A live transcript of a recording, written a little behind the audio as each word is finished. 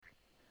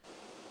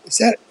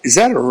Is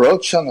that a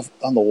roach on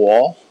the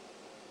wall?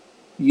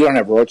 You don't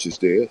have roaches,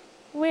 do you?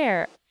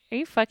 Where? Are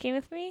you fucking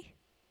with me?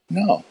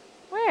 No.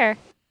 Where?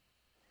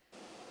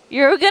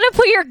 You're gonna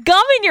put your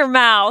gum in your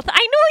mouth.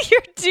 I know what you're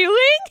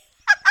doing.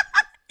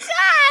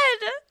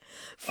 Dad!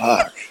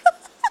 Fuck.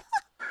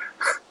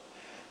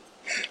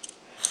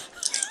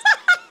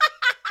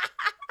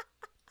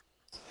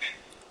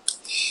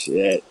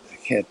 Shit. I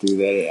can't do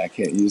that. I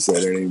can't use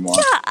that anymore.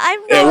 Yeah, I'm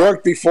not. It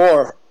worked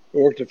before. It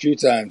worked a few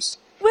times.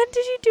 When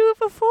did you do it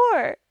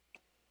before?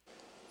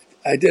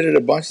 I did it a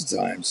bunch of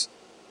times.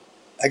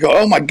 I go,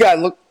 oh my God,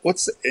 look,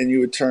 and you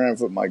would turn around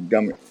with my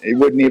gum. He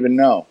wouldn't even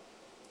know.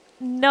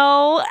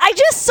 No, I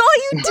just saw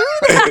you do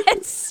that.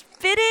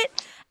 Spit it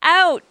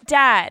out,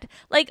 Dad.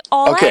 Like,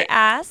 all I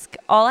ask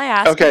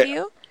of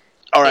you.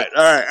 All right.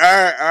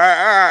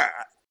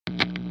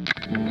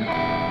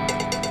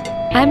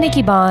 I'm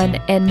Nikki Bond,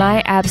 and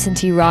my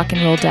absentee rock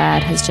and roll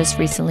dad has just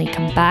recently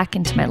come back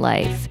into my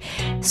life.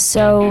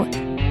 So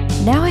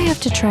now I have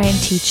to try and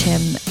teach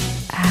him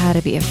how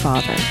to be a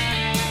father,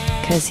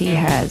 because he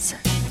has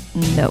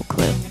no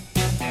clue.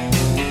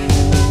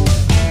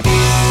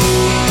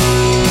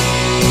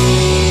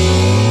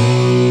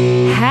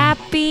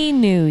 Happy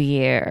New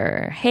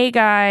Year. Hey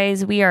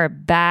guys, we are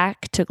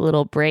back. Took a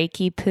little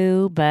breaky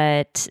poo,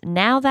 but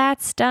now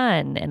that's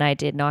done, and I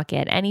did not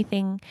get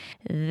anything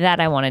that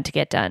I wanted to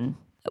get done.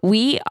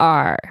 We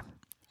are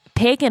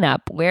picking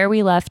up where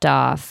we left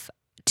off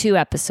 2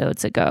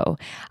 episodes ago.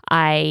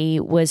 I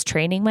was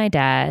training my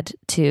dad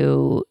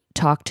to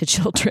talk to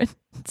children.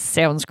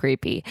 Sounds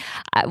creepy.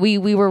 We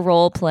were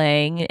role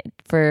playing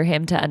for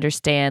him to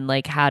understand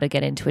like how to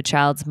get into a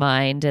child's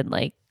mind and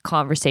like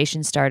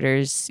conversation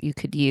starters you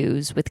could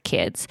use with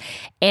kids.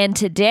 And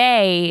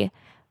today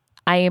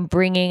I am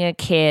bringing a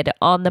kid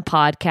on the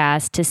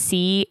podcast to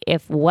see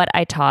if what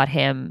I taught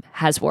him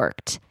has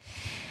worked.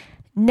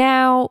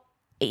 Now,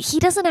 he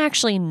doesn't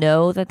actually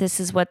know that this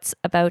is what's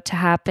about to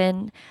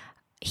happen.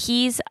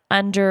 He's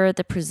under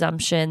the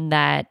presumption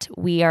that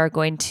we are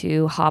going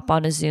to hop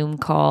on a Zoom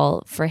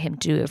call for him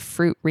to do a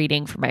fruit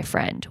reading for my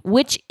friend,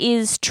 which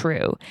is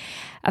true.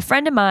 A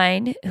friend of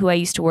mine who I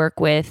used to work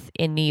with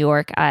in New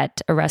York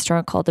at a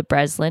restaurant called the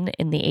Breslin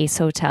in the Ace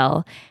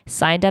Hotel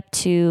signed up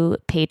to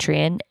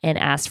Patreon and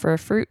asked for a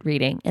fruit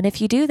reading. And if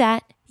you do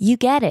that, you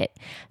get it.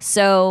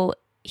 So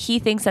he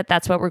thinks that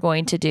that's what we're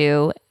going to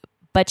do.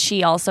 But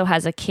she also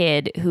has a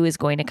kid who is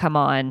going to come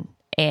on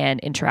and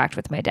interact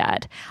with my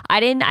dad. I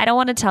don't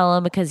want to tell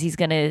him because he's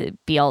going to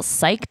be all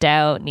psyched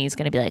out and he's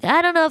going to be like,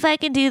 I don't know if I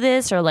can do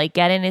this, or like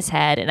get in his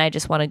head. And I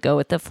just want to go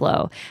with the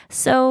flow.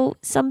 So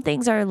some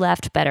things are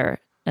left better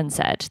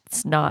unsaid.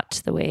 It's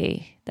not the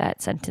way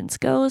that sentence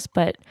goes,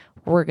 but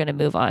we're going to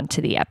move on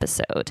to the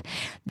episode.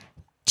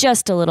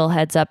 Just a little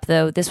heads up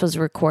though. This was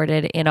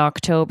recorded in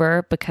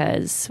October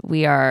because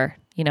we are,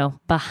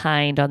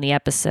 behind on the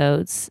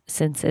episodes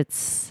since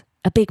it's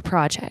a big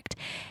project.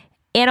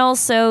 And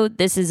also,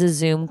 this is a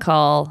Zoom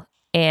call.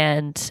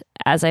 And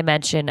as I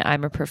mentioned,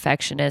 I'm a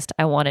perfectionist.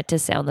 I want it to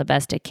sound the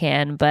best it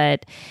can,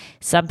 but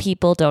some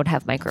people don't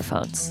have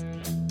microphones,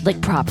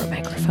 like proper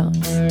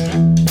microphones.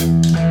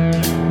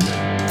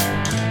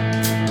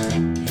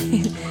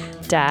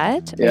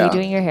 Dad, are you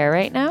doing your hair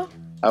right now?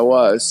 I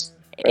was.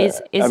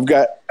 I've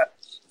got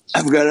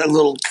a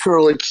little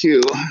curly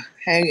Q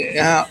hanging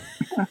out.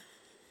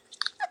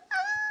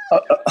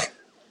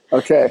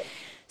 Okay.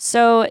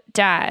 So,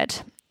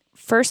 Dad,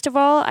 first of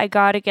all, I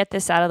got to get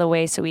this out of the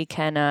way so we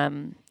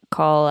can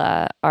call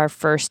our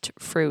first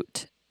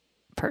fruit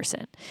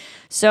person.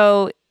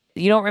 So,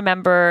 you don't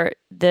remember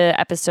the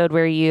episode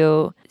where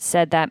you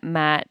said that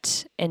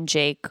Matt and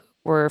Jake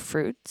were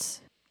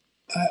fruits?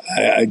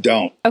 I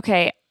don't.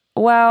 Okay.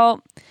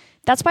 Well,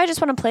 that's why I just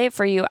want to play it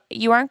for you.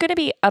 You aren't going to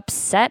be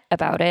upset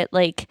about it.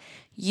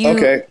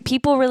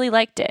 People really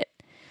liked it.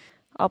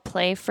 I'll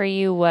play for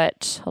you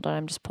hold on,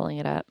 I'm just pulling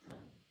it up.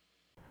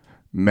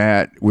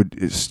 Matt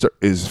is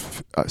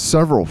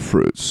several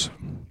fruits,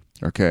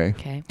 okay?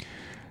 Okay.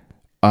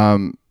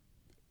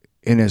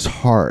 In his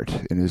heart,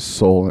 in his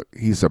soul,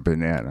 he's a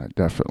banana,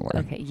 definitely.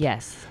 Okay,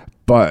 yes.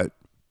 But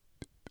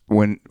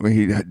when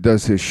he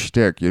does his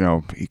shtick,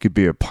 he could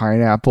be a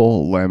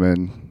pineapple,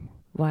 lemon.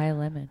 Why a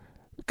lemon?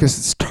 Because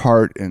it's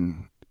tart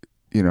and,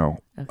 you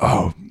know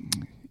what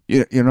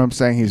I'm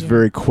saying? He's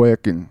very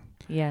quick and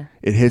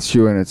it hits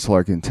you and it's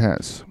like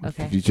intense.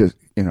 Okay. If you just,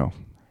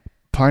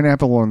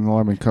 pineapple and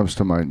lemon comes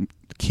to mind.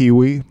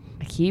 Kiwi.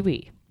 A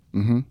kiwi.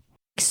 Mm-hmm.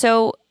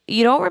 So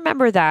you don't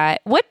remember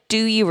that. What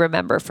do you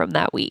remember from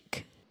that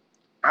week?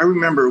 I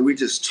remember we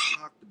just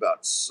talked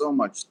about so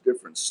much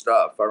different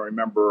stuff. I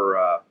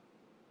remember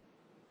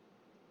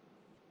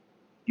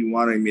you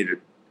wanted me to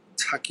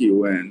tuck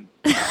you in.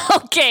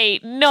 Okay,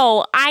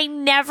 no, I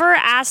never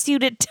asked you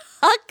to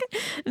tuck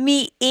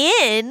me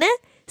in,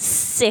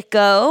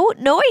 sicko.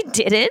 No, I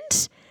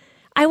didn't.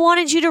 I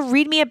wanted you to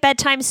read me a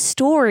bedtime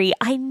story.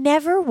 I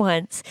never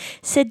once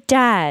said,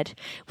 Dad,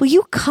 will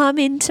you come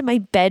into my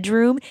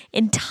bedroom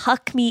and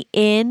tuck me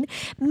in?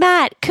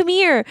 Matt, come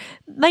here.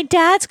 My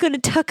dad's going to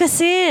tuck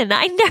us in.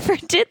 I never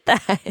did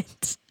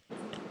that.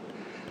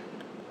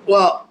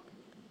 Well,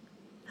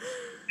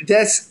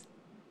 that's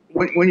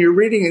when you're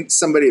reading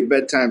somebody a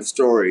bedtime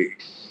story,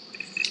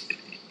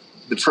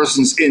 the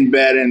person's in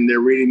bed and they're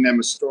reading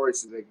them a story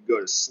so they can go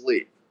to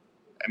sleep.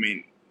 I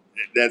mean,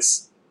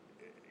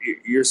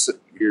 you're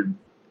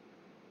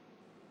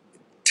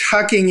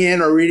tucking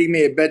in or reading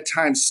me a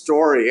bedtime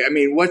story. I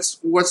mean, what's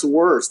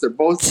worse? They're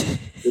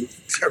both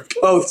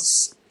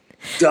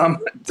dumb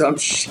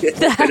shit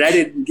that I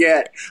didn't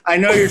get. I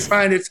know you're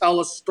trying to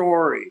tell a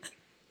story,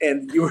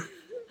 and you're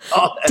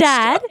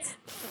Dad. Stuff.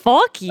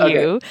 Fuck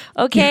you,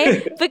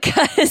 okay?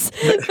 because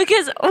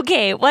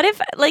okay, what if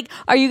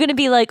are you gonna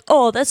be like,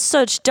 oh, that's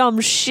such dumb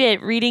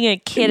shit, reading a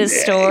kid a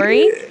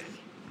story?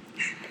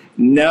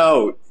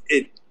 No,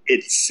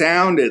 it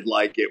sounded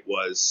like it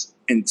was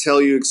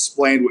until you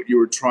explained what you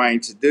were trying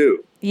to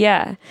do.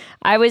 Yeah,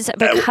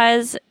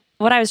 because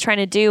what I was trying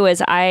to do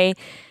is I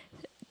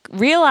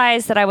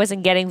realized that I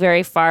wasn't getting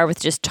very far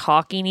with just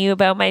talking to you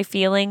about my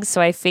feelings,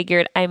 so I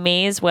figured I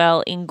may as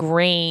well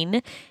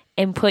ingrain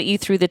and put you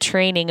through the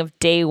training of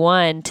day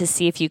one to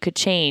see if you could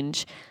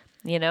change,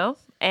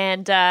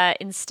 And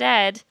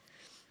instead,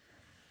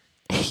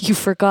 you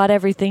forgot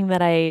everything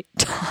that I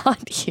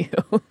taught you.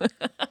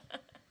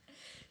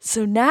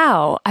 So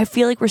now I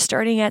feel like we're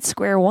starting at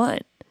square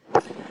one.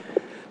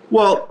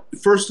 Well,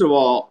 first of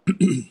all,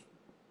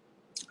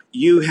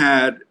 you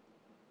had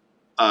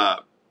a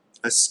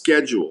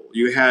schedule.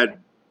 You had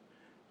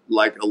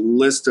like a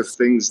list of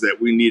things that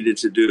we needed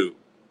to do,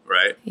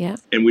 right? Yeah.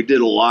 And we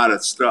did a lot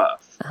of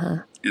stuff. Uh-huh.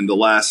 And the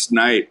last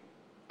night,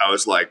 I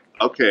was like,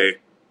 okay,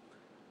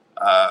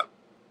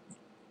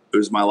 it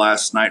was my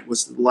last night.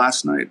 Was it the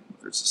last night?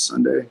 It's a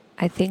Sunday.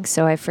 I think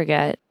so. I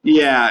forget.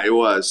 Yeah, it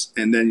was.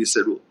 And then you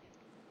said, well,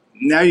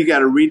 now you got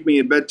to read me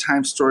a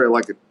bedtime story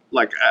like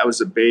I was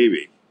a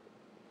baby.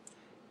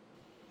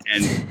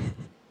 And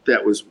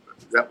that was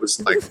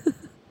like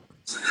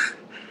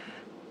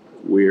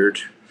weird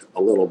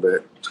a little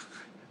bit.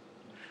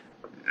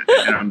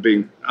 And I'm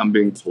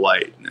being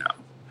polite now.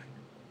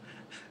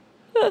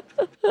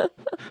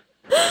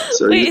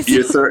 So wait,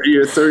 you're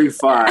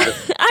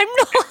 35. I'm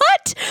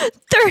not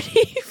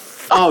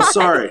 35. Oh,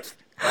 sorry.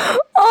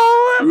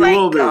 Oh you my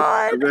will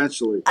God. be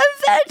eventually.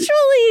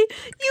 Eventually,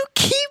 you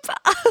keep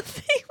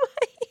upping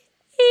my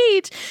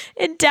age.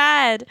 And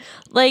Dad,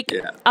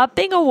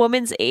 upping a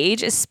woman's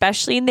age,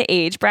 especially in the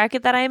age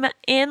bracket that I'm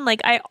in,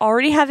 I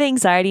already have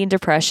anxiety and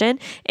depression,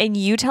 and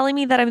you telling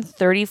me that I'm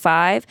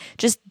 35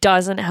 just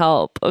doesn't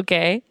help,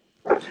 okay?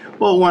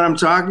 Well, when I'm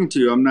talking to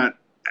you,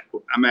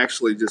 I'm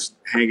actually just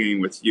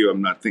hanging with you.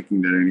 I'm not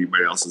thinking that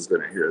anybody else is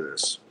going to hear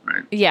this,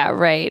 right? Yeah,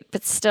 right.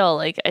 But still,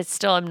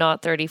 I'm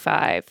not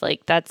 35.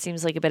 That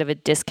seems like a bit of a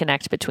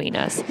disconnect between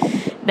us.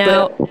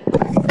 Now,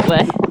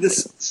 what?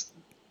 This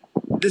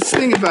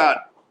thing about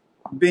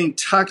being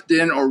tucked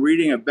in or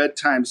reading a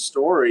bedtime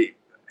story,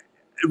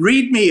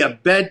 read me a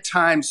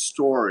bedtime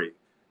story.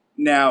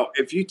 Now,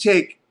 if you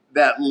take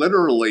that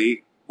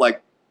literally,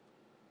 like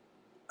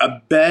a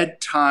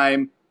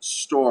bedtime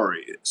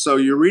story. So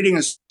you're reading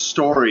a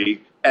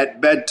story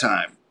at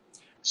bedtime.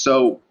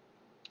 So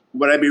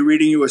would I be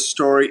reading you a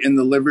story in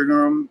the living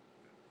room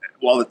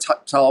while the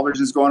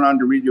television is going on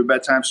to read you a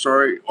bedtime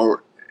story?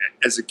 Or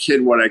as a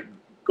kid, would I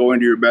go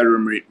into your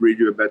bedroom and read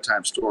you a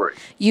bedtime story?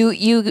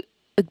 You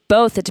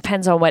both. It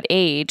depends on what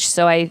age.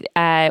 So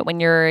when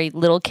you're a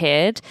little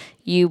kid,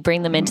 you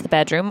bring them into the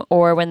bedroom,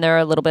 or when they're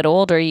a little bit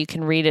older, you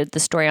can read the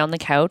story on the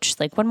couch.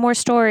 Like, one more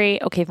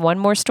story. Okay, one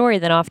more story,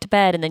 then off to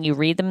bed. And then you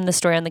read them the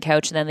story on the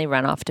couch, and then they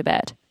run off to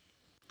bed.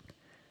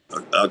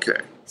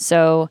 Okay.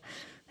 So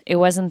it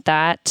wasn't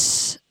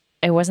that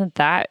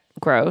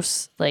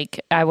gross.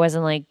 I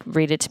wasn't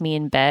read it to me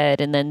in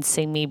bed and then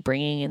sing me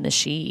Bringing in the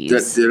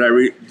Sheaves. Did I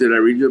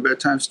read you a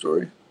bedtime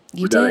story?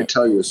 You did I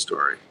tell you a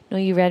story? No,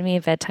 you read me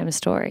a bedtime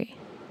story.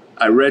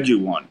 I read you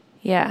one.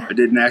 Yeah. I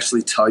didn't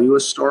actually tell you a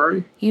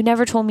story? You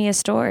never told me a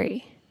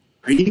story.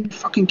 Are you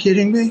fucking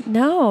kidding me?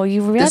 No,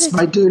 you read That's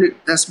my duty.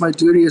 That's my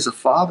duty as a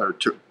father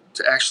to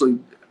actually,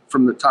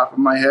 from the top of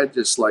my head,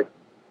 just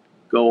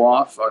go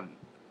off on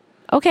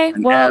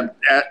an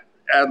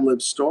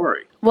ad-lib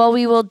story. Well,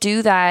 we will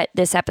do that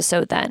this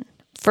episode then.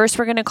 First,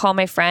 we're going to call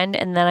my friend,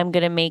 and then I'm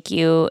going to make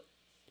you...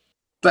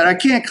 But I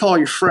can't call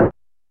your friend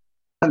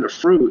a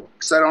fruit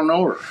because I don't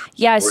know her.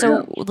 Yeah,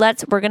 so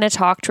we're going to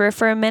talk to her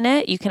for a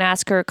minute. You can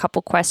ask her a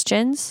couple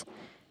questions,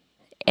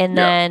 and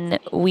then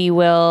we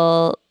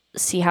will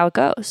see how it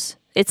goes.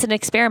 It's an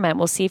experiment.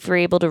 We'll see if we're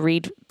able to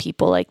read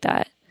people like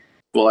that.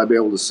 Will I be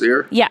able to see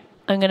her? Yeah,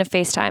 I'm going to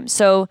FaceTime.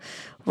 So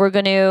we're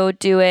going to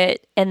do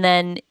it, and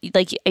then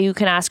you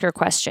can ask her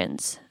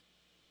questions.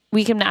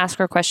 We can ask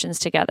her questions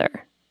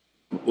together.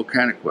 What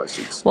kind of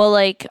questions?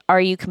 Well,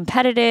 are you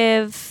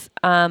competitive?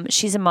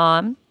 She's a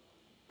mom.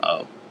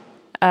 Oh.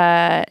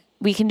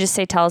 We can just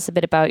say, tell us a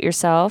bit about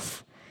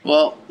yourself.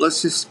 Well,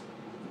 let's just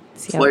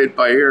play it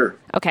by ear.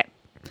 Okay.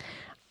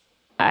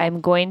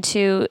 I'm going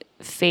to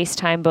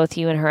FaceTime both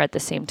you and her at the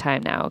same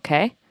time now,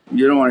 okay?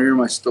 You don't want to hear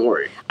my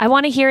story. I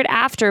want to hear it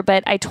after,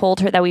 but I told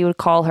her that we would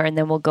call her and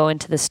then we'll go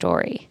into the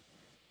story.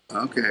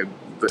 Okay,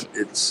 but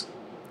it's...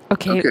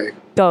 Okay.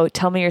 Go.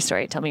 Tell me your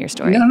story.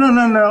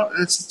 No.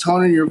 It's the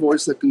tone in your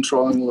voice, the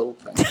controlling little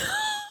thing.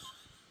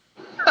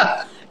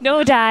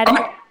 No, Dad.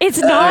 Okay. It's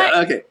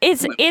not. Okay.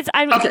 It's.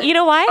 Okay. You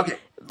know why? Okay.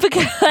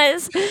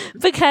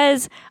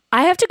 Because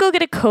I have to go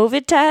get a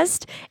COVID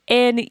test,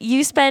 and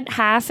you spent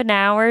half an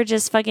hour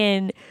just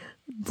fucking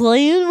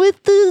playing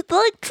with the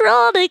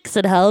electronics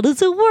and how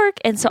does it work?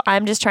 And so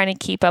I'm just trying to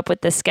keep up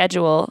with the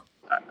schedule.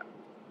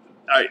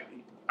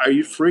 Are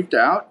you freaked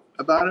out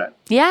about it?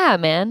 Yeah,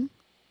 man.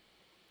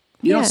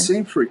 You don't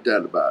seem freaked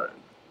out about it.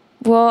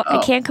 Well,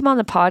 I can't come on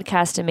the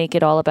podcast and make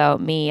it all about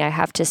me. I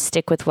have to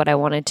stick with what I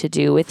wanted to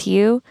do with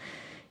you.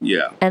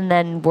 Yeah. And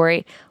then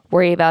worry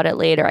about it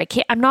later.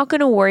 I'm not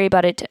going to worry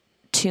about it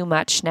too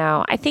much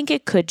now. I think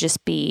it could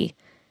just be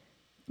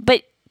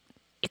allergies,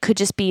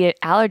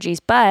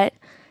 but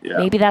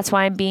maybe that's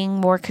why I'm being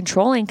more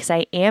controlling, because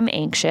I am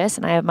anxious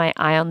and I have my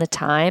eye on the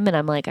time and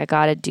I'm like, I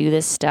got to do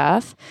this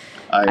stuff.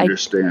 I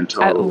understand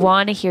totally. I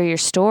want to hear your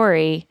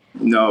story.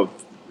 No.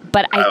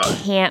 But I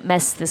can't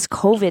miss this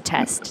COVID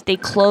test. They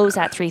close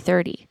at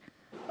 3:30.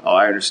 Oh,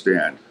 I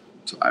understand.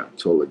 I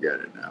totally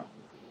get it now.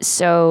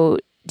 So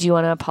do you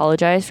want to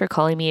apologize for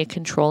calling me a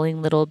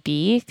controlling little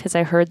bee? Because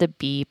I heard the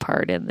bee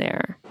part in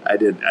there. I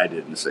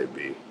didn't say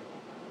bee.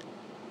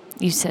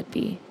 You said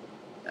bee.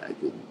 I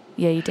didn't.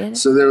 Yeah, you did?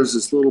 So there was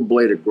this little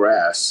blade of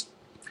grass.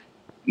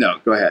 No,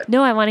 go ahead.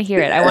 No, I want to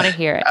hear it. I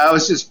I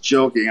was just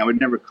joking. I would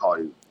never call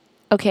you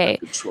a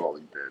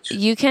controlling bitch.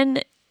 You can.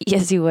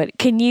 Yes, you would.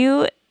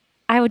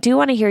 I do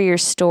want to hear your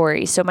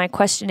story. So my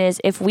question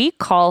is, if we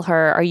call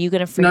her, are you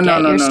going to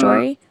forget your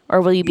story? No.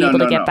 Or will you be able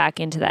to get back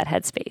into that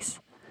headspace?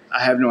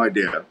 I have no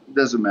idea. It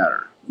doesn't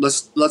matter.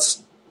 What's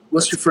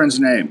your friend's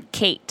name?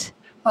 Kate.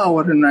 Oh,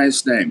 what a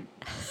nice name.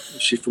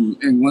 Is she from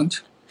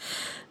England?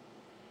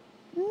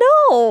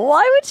 No.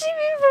 Why would she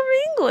be from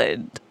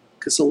England?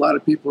 Because a lot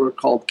of people are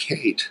called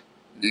Kate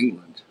in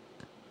England.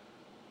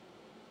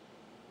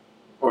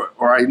 Or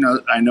I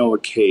know a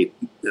Kate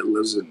that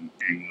lives in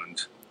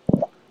England.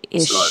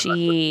 Is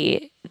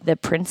she the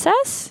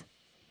princess?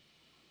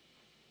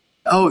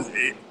 Oh,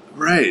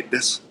 right.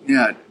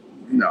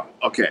 No.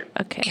 Okay.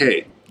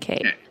 Kate.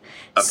 Okay.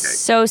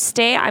 So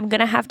I'm going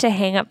to have to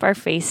hang up our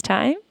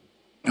FaceTime.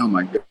 Oh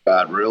my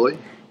God, really?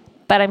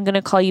 But I'm going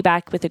to call you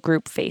back with a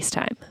group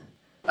FaceTime.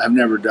 I've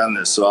never done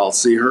this, so I'll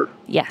see her?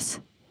 Yes.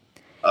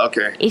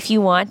 Okay. If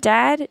you want,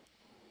 Dad,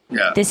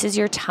 this is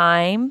your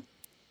time.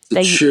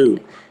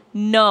 Shoot.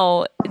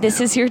 No, this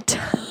is your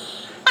time.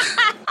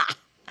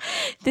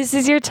 This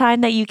is your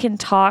time that you can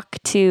talk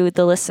to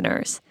the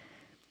listeners.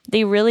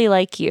 They really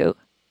like you.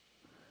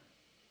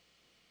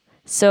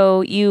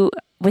 So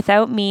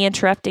without me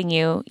interrupting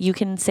you, you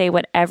can say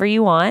whatever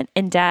you want.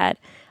 And Dad,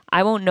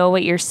 I won't know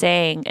what you're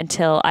saying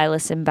until I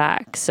listen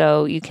back.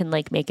 So you can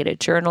make it a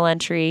journal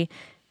entry,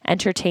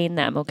 entertain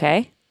them,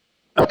 okay?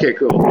 Okay,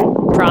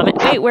 cool.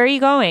 Promise. Wait, where are you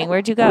going?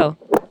 Where'd you go?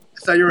 I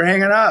thought you were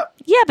hanging up.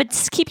 Yeah, but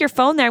just keep your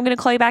phone there. I'm going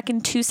to call you back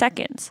in 2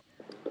 seconds.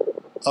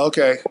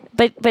 Okay.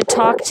 But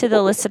talk to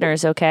the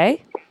listeners,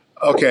 okay?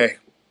 Okay.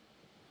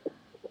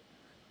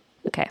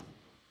 Okay.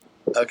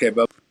 Okay,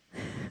 but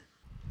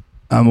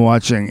I'm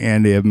watching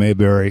Andy of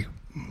Mayberry,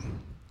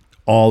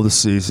 all the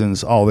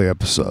seasons, all the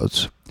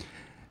episodes.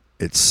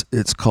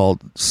 It's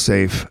called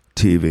Safe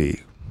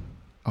TV.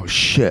 Oh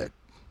shit.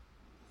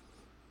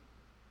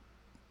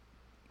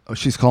 Oh,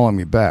 she's calling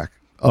me back.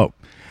 Oh.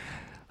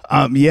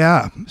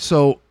 Yeah.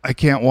 So I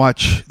can't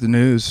watch the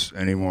news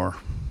anymore.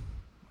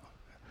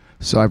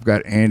 So I've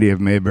got Andy of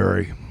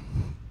Mayberry.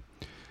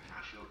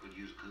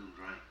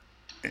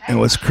 And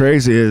what's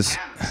crazy is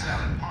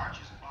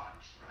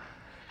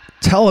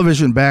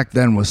television back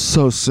then was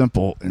so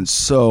simple and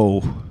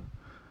so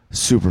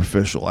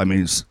superficial. I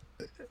mean,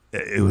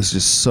 it was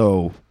just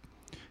so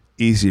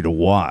easy to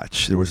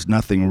watch. There was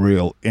nothing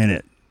real in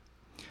it.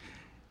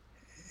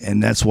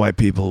 And that's why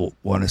people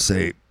want to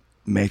say,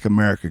 make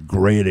America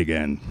great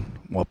again,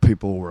 while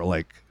people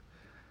were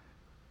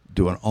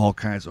doing all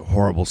kinds of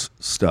horrible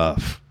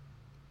stuff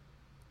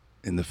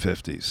in the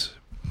 50s.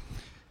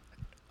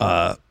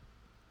 But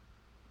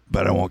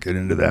I won't get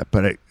into that.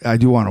 But I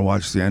do want to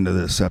watch the end of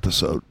this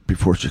episode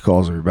before she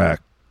calls me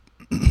back.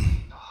 That's not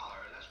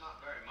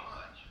very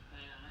much.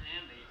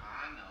 Andy,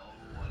 I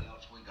know what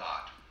else we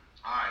got.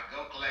 All right,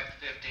 go collect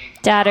 15.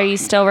 Dad, are you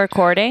still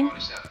recording?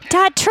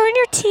 Dad, turn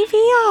your TV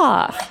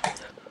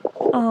off.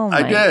 Oh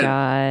my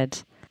God.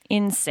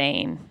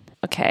 Insane.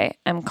 Okay,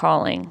 I'm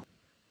calling.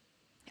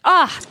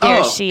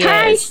 There she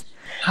is.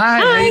 Hi,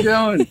 how you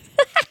doing?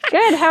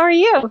 Good, how are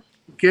you?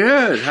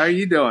 Good, how are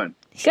you doing?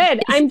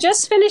 Good. I'm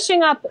just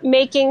finishing up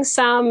making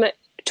some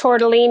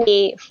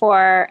tortellini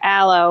for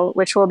Aloe,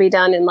 which will be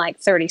done in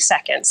 30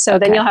 seconds. So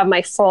then you'll have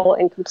my full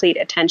and complete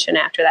attention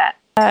after that.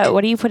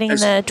 What are you putting in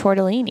the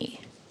tortellini?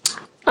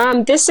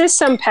 This is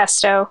some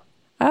pesto.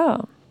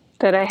 Oh.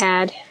 That I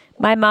had.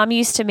 My mom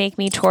used to make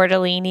me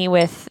tortellini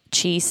with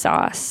cheese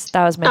sauce.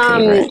 That was my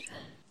favorite.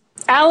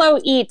 Aloe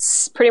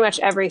eats pretty much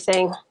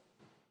everything.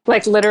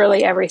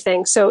 Literally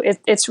everything. So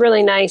it's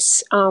really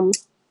nice.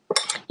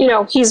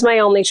 He's my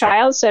only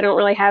child, so I don't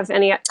really have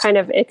any kind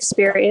of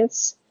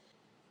experience.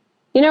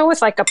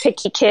 with like a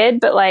picky kid,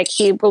 but like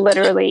he will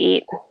literally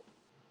eat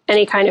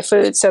any kind of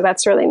food. So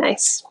that's really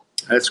nice.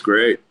 That's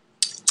great.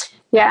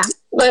 Yeah.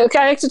 Look,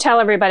 I like to tell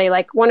everybody,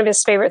 like, one of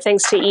his favorite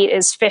things to eat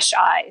is fish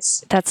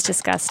eyes. That's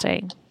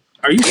disgusting.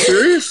 Are you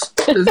serious?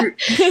 Does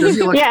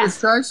he like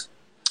fish eyes?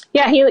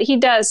 Yeah, he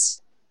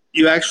does.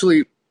 You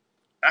actually,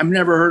 I've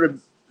never heard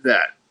of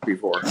that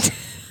before.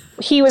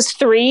 He was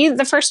 3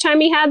 the first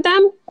time he had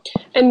them.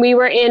 And we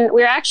were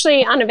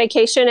actually on a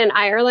vacation in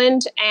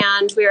Ireland,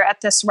 and we were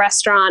at this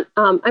restaurant.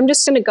 I'm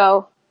just going to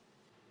go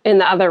in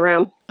the other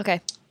room. Okay.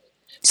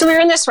 So we were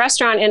in this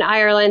restaurant in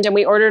Ireland, and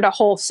we ordered a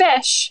whole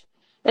fish,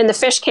 and the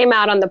fish came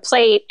out on the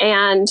plate,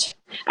 and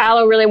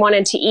Aloe really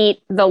wanted to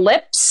eat the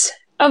lips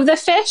of the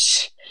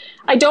fish.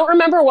 I don't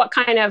remember what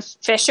kind of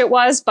fish it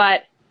was,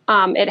 but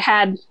it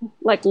had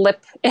like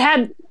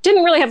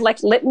didn't really have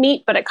like lip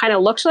meat, but it kind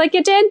of looked like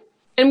it did.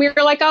 And we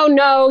were like, oh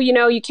no,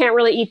 you can't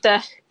really eat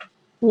the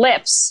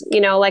lips,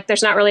 like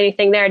there's not really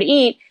anything there to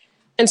eat.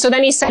 And so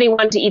then he said he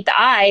wanted to eat the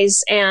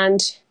eyes, and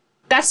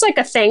that's like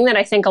a thing that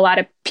I think a lot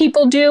of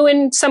people do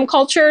in some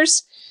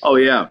cultures. Oh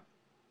yeah.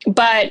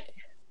 But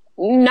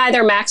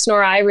neither Max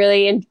nor I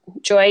really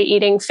enjoy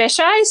eating fish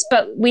eyes,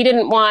 but we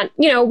didn't want,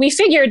 we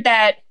figured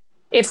that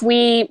if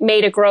we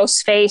made a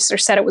gross face or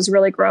said it was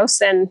really gross,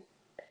 then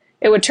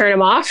it would turn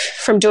him off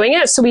from doing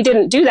it. So we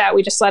didn't do that.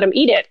 We just let him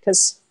eat it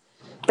because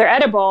they're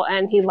edible,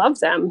 and he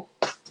loved them.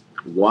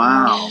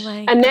 Wow.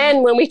 Oh and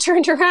then when we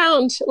turned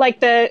around,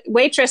 like the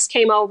waitress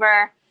came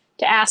over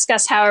to ask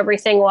us how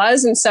everything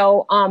was. And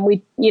so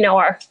we,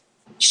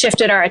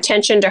 shifted our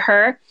attention to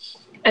her.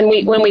 And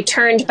when we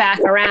turned back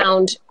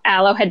around,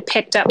 Aloe had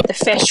picked up the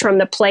fish from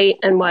the plate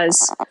and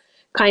was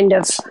kind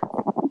of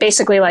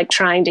basically like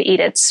trying to eat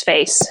its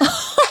face.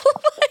 Oh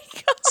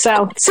my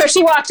God. So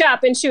she walked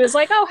up and she was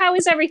like, oh, how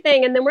is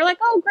everything? And then we're like,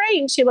 oh, great.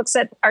 And she looks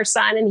at our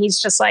son, and he's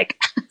just like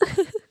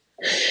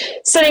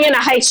sitting in a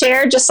high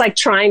chair, just like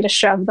trying to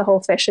shove the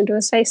whole fish into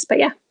his face. But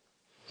yeah.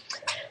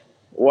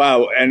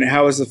 Wow. And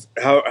how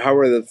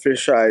were the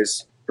fish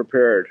eyes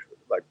prepared?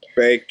 Like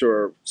baked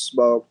or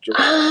smoked? Or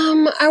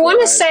I want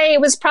to say it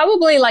was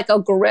probably like a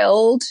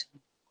grilled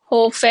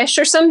whole fish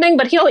or something,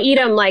 but he'll eat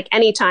them like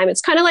anytime.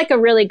 It's kind of like a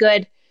really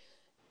good,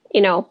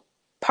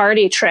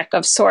 party trick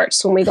of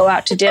sorts. When we go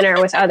out to dinner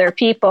with other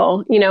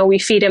people, we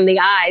feed him the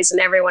eyes,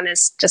 and everyone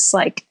is just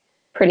like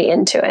pretty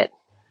into it.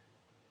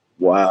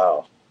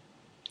 Wow.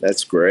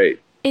 That's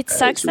great. It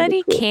sucks that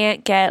he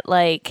can't get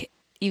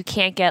you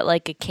can't get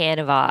like a can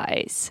of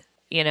eyes,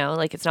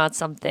 like it's not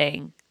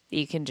something that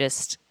you can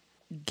just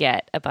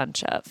get a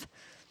bunch of.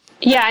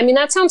 Yeah, I mean,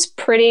 that sounds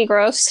pretty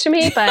gross to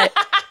me, but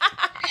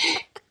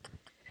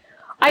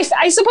I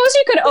suppose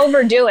you could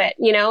overdo it,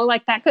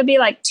 like that could be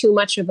like too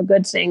much of a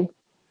good thing.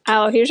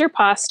 Aloe, here's your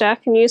pasta.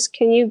 Can you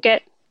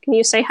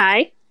say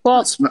hi?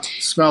 Well,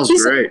 smells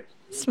great.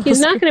 He's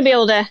not going to be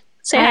able to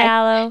say hi.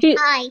 Aloe.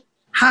 Hi.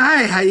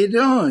 Hi, how you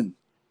doing?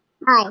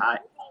 Hi.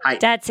 Hi.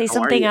 Dad, say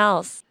something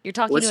else. You're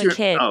talking to a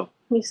kid. Oh.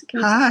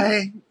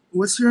 Hi.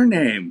 What's your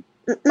name?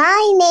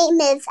 My name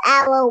is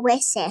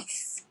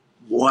Aloysius.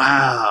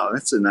 Wow,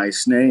 that's a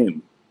nice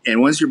name.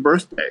 And when's your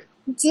birthday?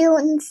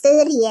 June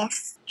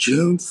 30th.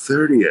 June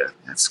 30th.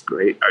 That's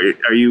great.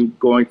 Are you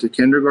going to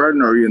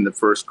kindergarten, or are you in the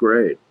first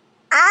grade?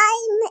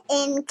 I'm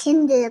in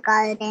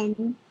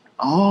kindergarten.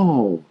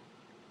 Oh.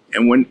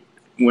 And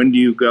when do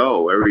you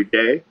go? Every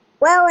day?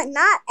 Well,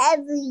 not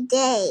every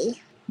day.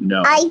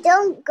 No. I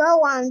don't go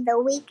on the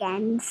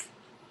weekends.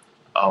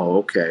 Oh,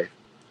 okay.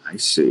 I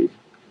see.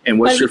 And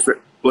what's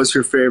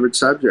your favorite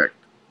subject?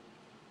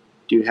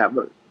 Do you have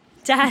a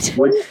Dad?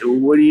 What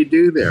do you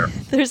do there?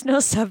 There's no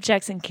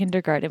subjects in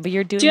kindergarten, but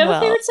you're doing well. Do you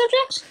have a favorite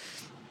subject?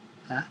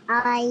 Huh?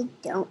 I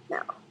don't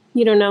know.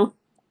 You don't know?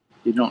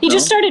 You don't know? He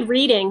just started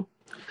reading,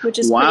 which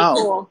is pretty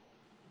cool.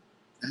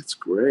 That's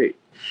great.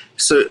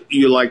 So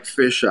you like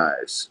fish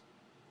eyes?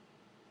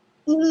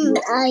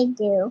 I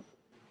do.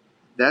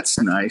 That's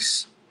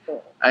nice.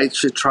 I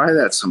should try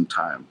that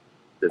sometime.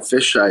 The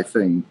fish eye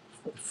thing,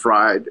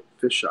 fried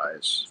fish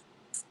eyes.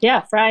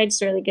 Yeah,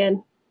 fried's really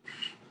good.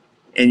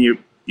 And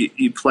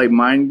you play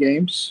mind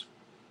games?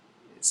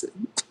 Is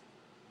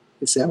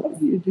that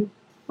what you do?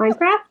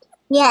 Minecraft?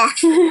 Yeah.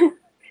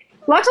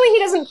 Luckily, he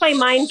doesn't play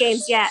mind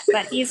games yet,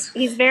 but he's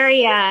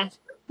very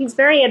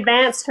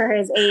advanced for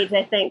his age,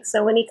 I think.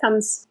 So when he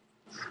comes,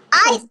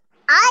 I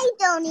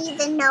don't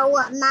even know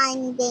what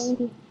mind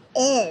game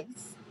is.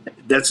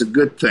 That's a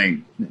good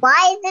thing.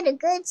 Why is it a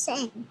good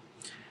thing?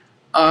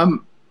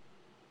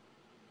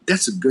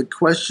 That's a good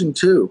question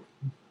too.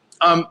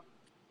 I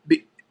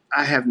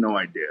have no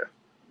idea.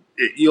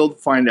 You'll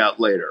find out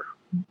later.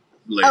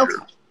 Okay.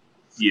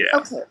 Yeah.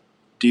 Okay.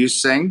 Do you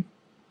sing?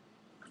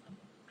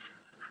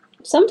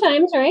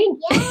 sometimes, right?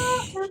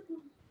 Yeah.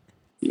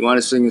 You want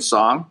to sing a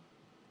song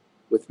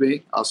with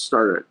me? I'll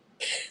start it.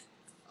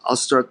 I'll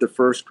start the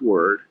first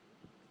word,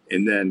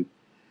 and then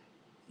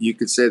you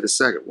can say the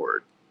second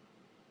word.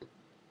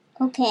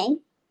 Okay.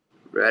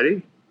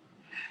 Ready?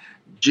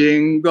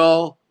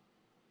 Jingle.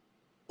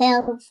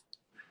 Bells.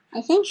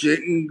 I think.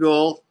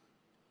 Jingle.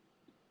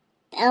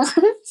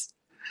 Bells.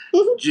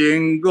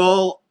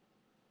 Jingle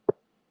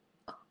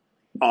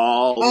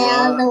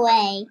Out of the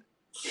way.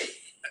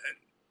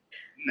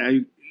 Now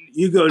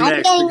you go I'm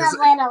next. getting Because, a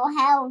little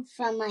help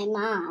from my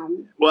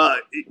mom. well,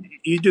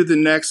 you do the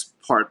next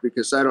part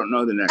because I don't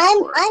know the next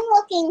part. I'm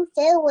looking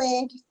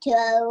forward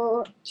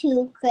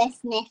to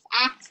Christmas,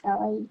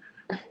 actually.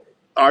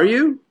 Are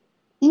you?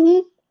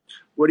 Mm-hmm.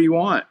 What do you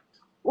want?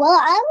 Well,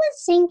 I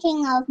was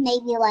thinking of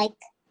maybe like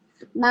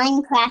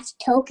Minecraft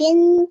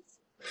tokens,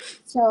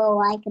 so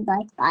I could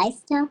like buy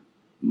stuff.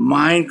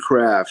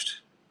 Minecraft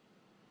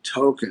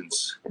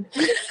tokens.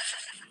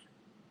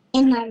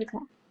 In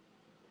Minecraft.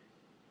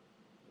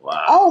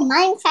 Wow. Oh,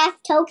 Minecraft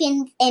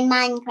tokens and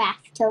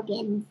Minecraft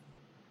tokens.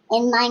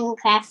 And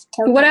Minecraft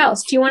tokens. What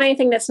else? Do you want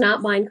anything that's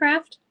not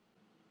Minecraft?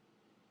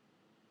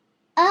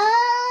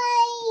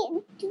 I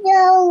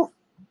don't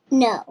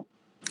know.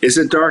 Is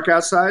it dark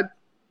outside?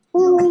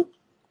 Well,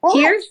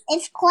 Here?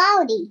 it's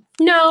cloudy.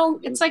 No,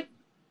 it's like.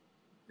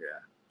 Yeah.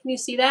 Can you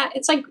see that?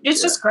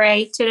 It's just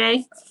gray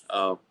today.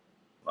 Oh,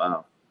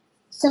 wow.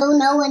 So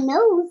no one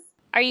knows.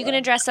 Are you going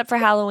to dress up for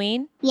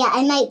Halloween? Yeah,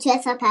 I might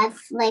dress up as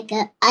like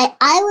I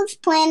was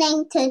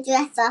planning to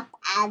dress up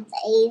as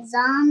a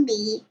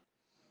zombie.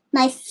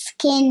 My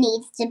skin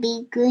needs to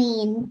be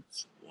green.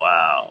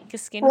 Wow. Like a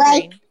skin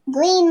Like green.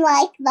 green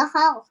like the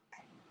Hulk.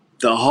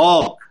 The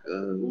Hulk.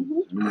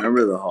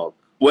 Remember the Hulk.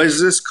 What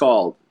is this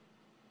called?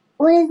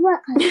 What is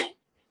what color?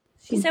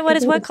 She said, what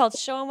is what called?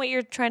 Show him what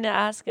you're trying to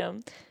ask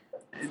him.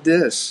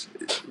 This.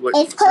 What,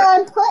 It's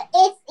called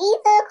it's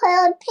either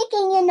called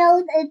picking your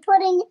nose or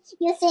putting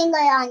your finger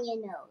on your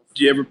nose.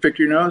 do you ever pick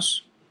your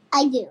nose?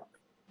 I do.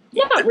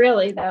 Not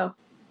really, though.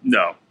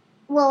 No.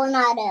 Well,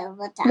 not all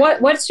the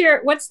time.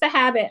 What's the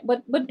habit?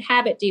 What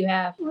habit do you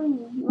have?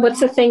 What's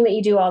the thing that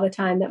you do all the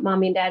time that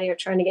mommy and daddy are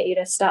trying to get you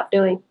to stop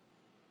doing?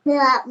 Fill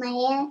out my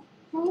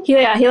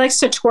hair. He likes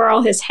to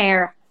twirl his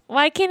hair.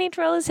 Why can't he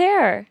twirl his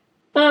hair?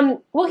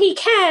 Well, he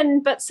can,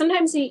 but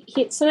sometimes he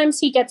gets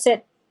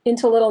it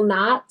into little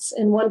knots,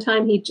 and one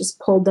time he just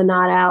pulled the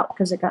knot out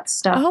because it got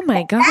stuck. Oh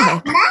my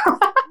God. That's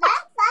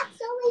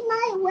actually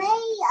my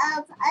way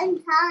of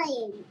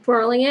untying.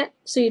 Twirling it,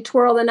 so you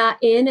twirl the knot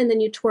in, and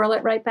then you twirl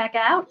it right back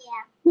out.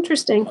 Yeah,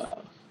 Interesting.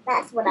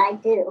 that's what I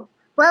do.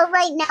 Well,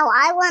 right now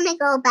I want to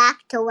go back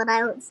to what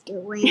I was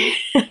doing.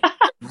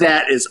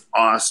 That is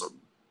awesome.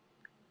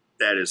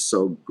 That is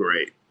so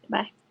great.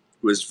 Bye.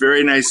 It was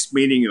very nice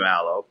meeting you,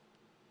 Aloe.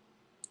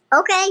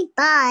 Okay,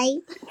 bye.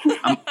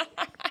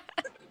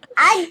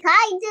 I'm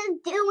kind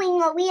of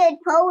doing a weird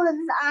pose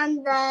on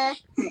the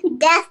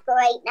desk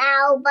right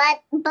now,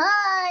 but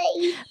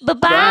bye.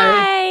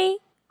 Bye-bye.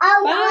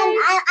 Oh,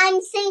 Bye. no,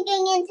 I'm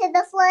sinking into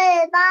the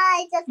floor.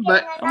 Bye. Just kidding.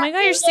 But- I'm Oh my not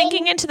God, you're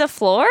sinking into the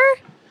floor?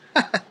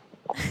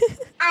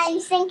 I'm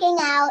sinking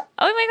out.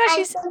 Oh my gosh, I'm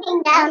she's...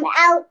 sinking down,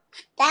 out,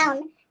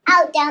 down,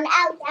 out, down,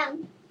 out,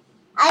 down.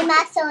 I'm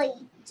actually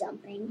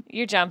jumping.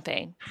 You're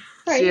jumping.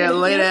 See you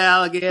later,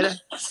 alligator.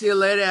 See you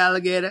later,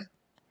 alligator.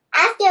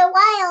 After a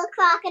while,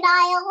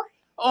 crocodile.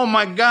 Oh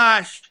my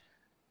gosh.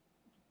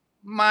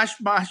 Mosh,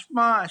 mosh,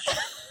 mosh.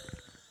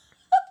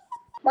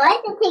 Why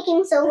is it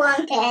taking so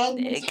long to end?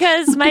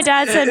 Because my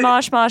dad said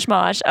mosh, mosh,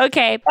 mosh.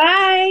 Okay,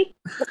 Bye.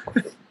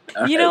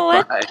 you know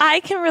what? Bye. I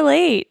can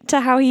relate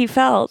to how he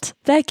felt.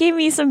 That gave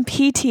me some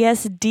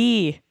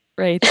PTSD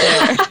right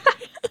there.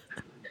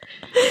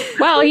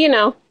 Well, you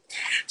know.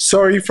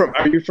 So are you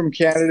from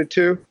Canada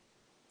too?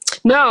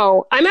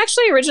 No, I'm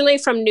actually originally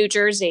from New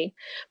Jersey,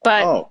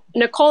 but Oh.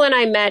 Nicole and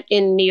I met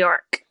in New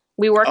York.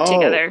 We worked Oh.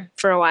 together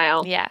for a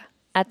while. Yeah,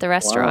 at the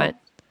restaurant.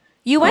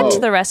 You went to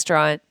the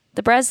restaurant,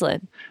 the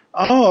Breslin.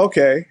 Oh,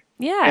 okay.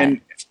 Yeah.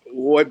 And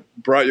what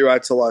brought you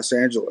out to Los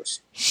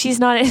Angeles? She's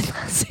not in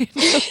Los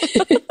Angeles.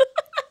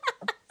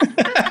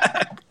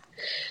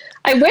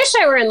 I wish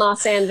I were in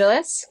Los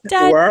Angeles.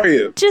 Dad, Where are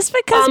you? just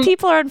because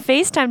people are on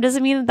FaceTime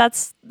doesn't mean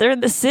that they're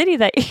in the city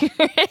that you're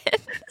in.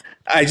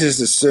 I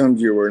just assumed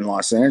you were in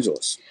Los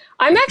Angeles.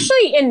 I'm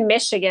actually in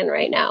Michigan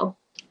right now.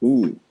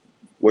 Ooh.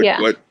 What Yeah.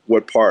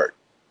 what part?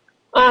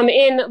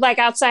 In like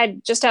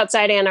just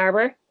outside Ann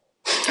Arbor.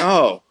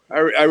 Oh,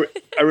 I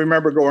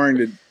remember going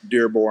to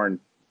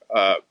Dearborn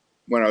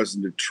when I was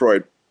in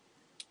Detroit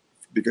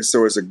because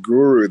there was a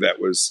guru that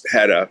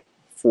had a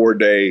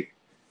 4-day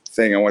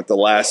thing. I went the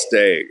last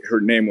day. Her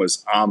name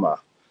was Amma.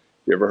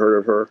 You ever heard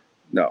of her?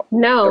 No.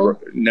 No.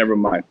 Never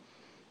mind.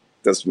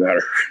 Doesn't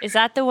matter. Is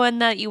that the one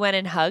that you went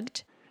and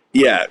hugged?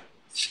 Yeah.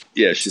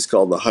 She's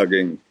called the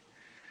Hugging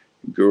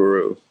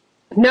Guru.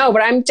 No,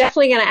 but I'm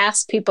definitely going to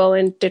ask people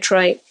in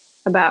Detroit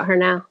about her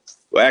now.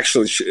 Well,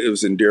 actually, it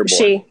was in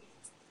Dearborn.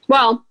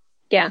 Well,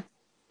 yeah.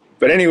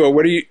 But anyway,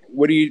 what are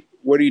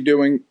you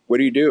doing? What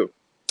do you do?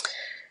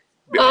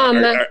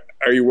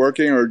 Are you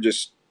working or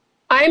just?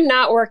 I'm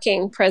not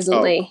working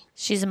presently.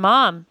 She's a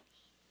mom.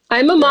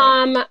 I'm a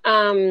mom.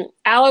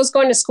 Aloe's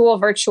going to school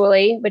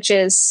virtually, which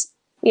is,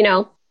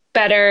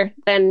 better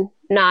than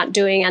not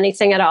doing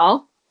anything at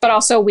all, but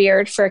also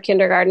weird for a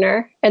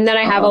kindergartner. And then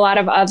I have a lot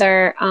of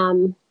other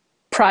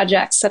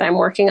projects that I'm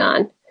working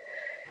on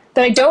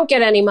that I don't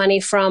get any money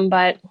from,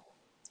 but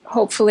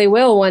hopefully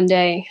will one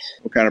day.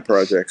 What kind of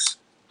projects?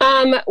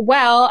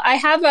 Well, I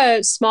have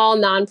a small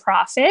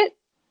nonprofit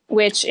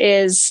which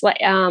is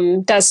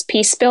does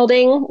peace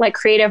building, like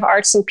creative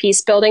arts and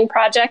peace building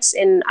projects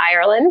in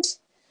Ireland.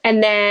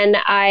 And then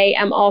I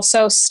am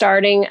also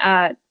starting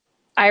a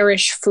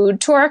Irish food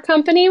tour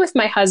company with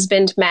my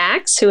husband,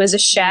 Max, who is a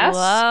chef.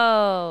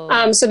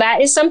 Whoa. So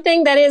that is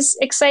something that is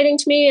exciting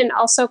to me, and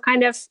also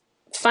kind of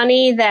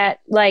funny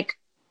that like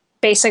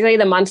basically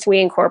the month we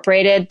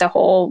incorporated, the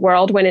whole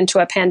world went into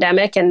a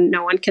pandemic and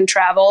no one can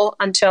travel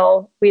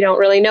until we don't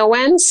really know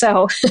when.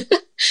 So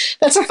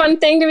that's a fun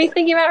thing to be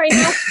thinking about right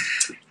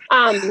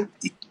now.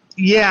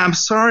 Yeah, I'm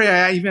sorry.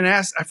 I even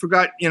asked. I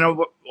forgot.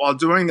 While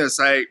doing this,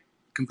 I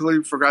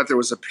completely forgot there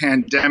was a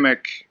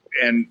pandemic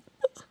and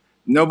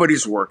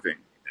nobody's working.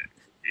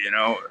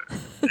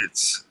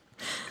 It's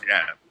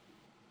yeah.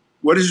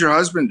 What does your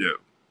husband do?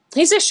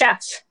 He's a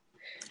chef.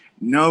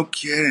 No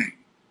kidding.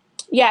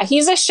 Yeah,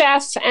 he's a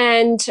chef,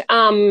 and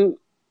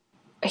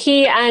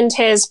he and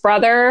his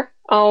brother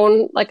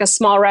own like a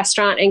small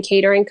restaurant and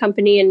catering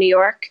company in New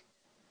York.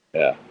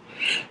 Yeah.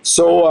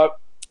 So,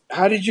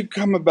 how did you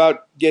come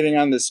about getting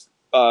on this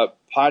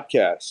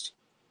podcast?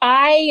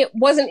 I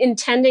wasn't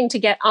intending to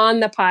get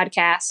on the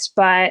podcast,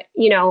 but,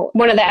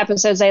 one of the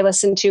episodes I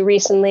listened to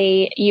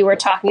recently, you were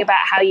talking about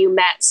how you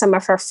met some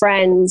of her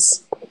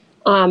friends.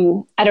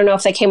 I don't know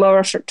if they came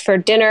over for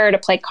dinner to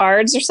play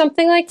cards or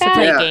something like that. To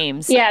play Yeah.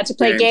 games. Yeah, to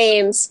play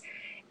games.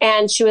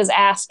 And she was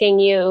asking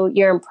you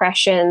your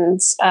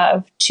impressions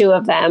of two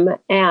of them.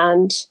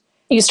 And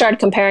you started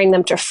comparing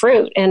them to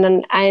fruit.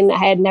 And I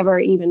had never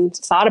even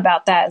thought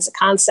about that as a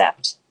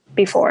concept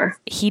before.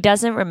 He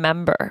doesn't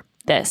remember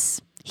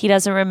this. He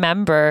doesn't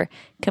remember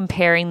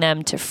comparing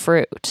them to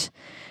fruit.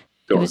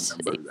 Don't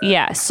remember that.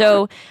 Yeah.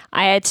 So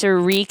I had to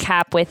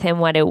recap with him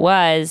what it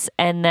was.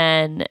 And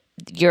then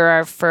you're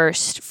our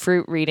first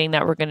fruit reading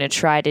that we're going to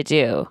try to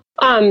do.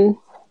 Well,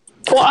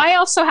 I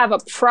also have a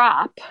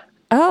prop.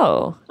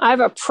 Oh. I have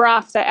a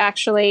prop that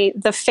actually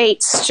the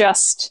fates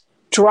just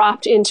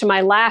dropped into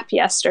my lap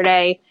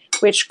yesterday,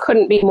 which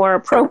couldn't be more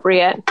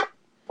appropriate.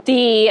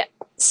 The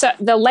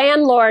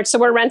landlord, so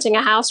we're renting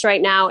a house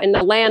right now, and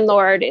the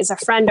landlord is a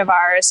friend of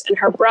ours, and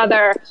her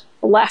brother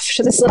left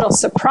this little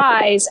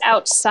surprise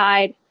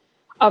outside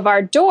of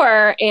our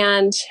door,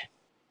 and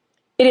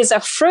it is a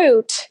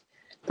fruit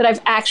that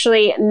I've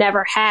actually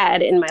never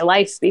had in my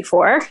life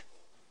before.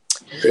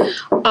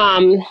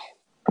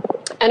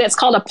 And it's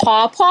called a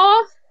pawpaw.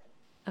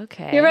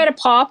 Okay. You ever had a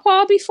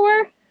pawpaw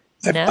before?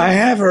 No. I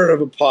have heard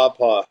of a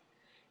pawpaw.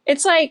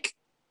 It's like,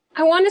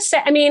 I want to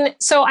say,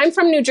 so I'm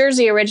from New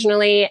Jersey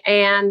originally,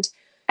 and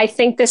I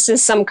think this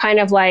is some kind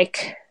of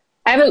like,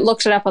 I haven't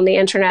looked it up on the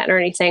internet or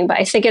anything, but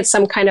I think it's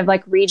some kind of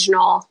like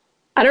regional,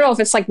 I don't know if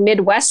it's like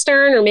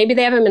Midwestern, or maybe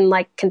they have them in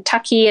like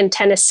Kentucky and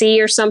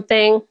Tennessee or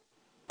something.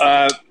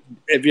 Have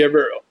you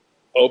ever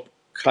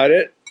cut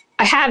it?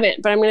 I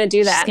haven't, but I'm going to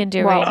do that She's gonna do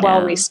it right while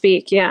now. we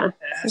speak. Yeah,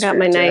 I got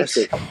my knife.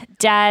 Fantastic.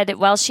 Dad,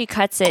 while she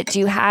cuts it, do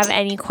you have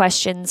any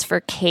questions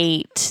for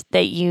Kate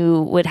that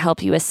you would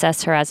help you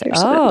assess her as?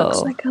 Here's what it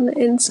looks like on the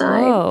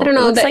inside. Oh, I don't it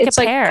know. looks like a It's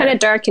like pear. kind of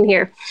dark in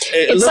here.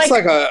 It It's looks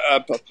like- like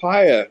a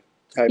papaya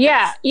type.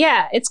 Yeah,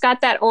 yeah. It's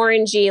got that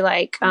orangey,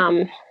 like,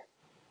 kind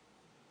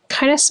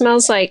of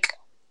smells like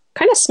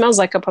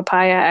a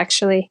papaya,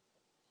 actually.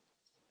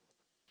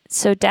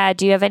 So, Dad,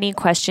 do you have any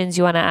questions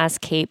you want to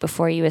ask Kate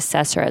before you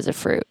assess her as a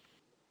fruit?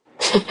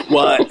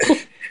 What?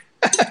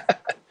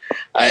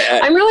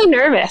 I'm really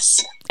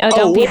nervous. Oh,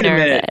 don't be wait a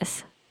minute.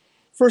 nervous.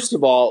 First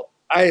of all,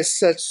 I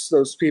assess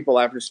those people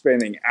after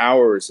spending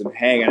hours and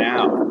hanging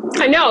out.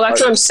 I know,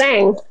 that's what I'm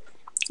saying.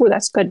 Oh,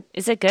 that's good.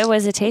 Is it good? What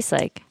does it taste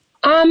like?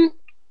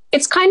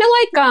 It's kind of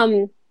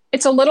like,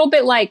 it's a little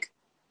bit like,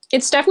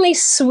 it's definitely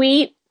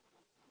sweet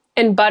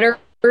and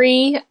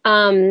buttery.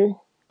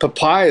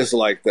 Papaya's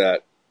like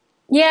that.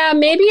 Yeah,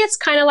 maybe it's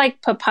kind of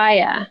like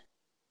papaya.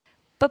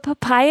 But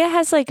papaya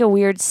has like a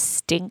weird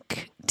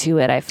stink to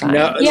it, I find.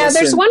 No, Yeah, there's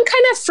listen, one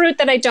kind of fruit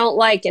that I don't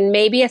like, and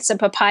maybe it's a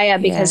papaya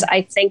because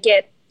I think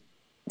it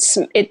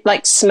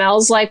like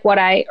smells like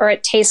or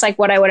it tastes like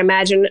what I would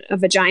imagine a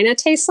vagina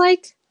tastes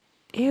like.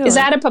 Ew. Is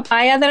that a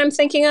papaya that I'm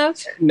thinking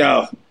of?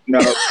 No.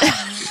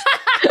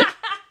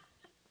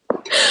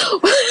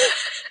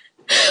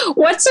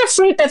 What's a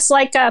fruit that's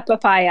like a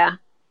papaya?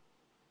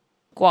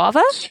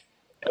 guava?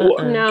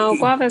 No,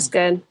 guava's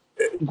good.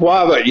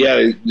 Guava,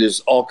 yeah,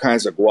 there's all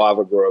kinds of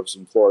guava groves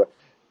in Florida.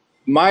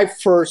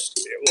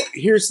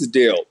 Here's the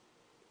deal.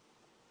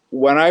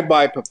 When I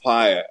buy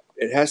papaya,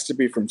 it has to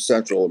be from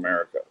Central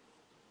America.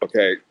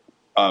 Okay.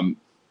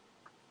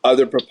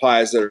 Other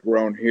papayas that are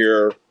grown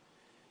here,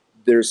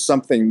 there's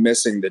something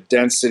missing. The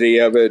density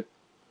of it,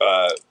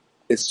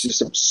 it's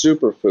just a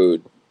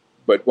superfood.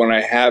 But when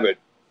I have it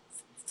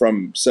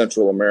from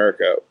Central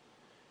America,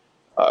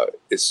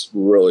 it's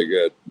really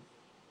good.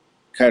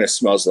 Kind of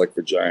smells like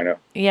vagina.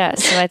 Yeah,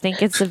 so I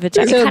think it's a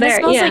vagina. So It kind of there,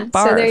 smells yeah. like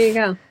barf. So there you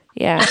go.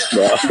 Yeah,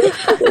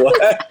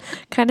 What?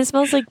 kind of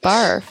smells like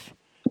barf.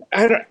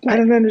 I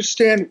don't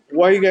understand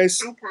why you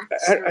guys.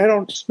 I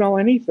don't smell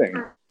anything.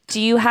 Do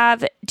you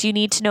have do you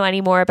need to know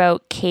any more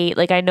about Kate?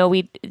 Like, I know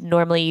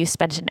you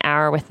spent an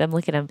hour with them.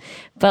 Look at him.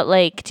 But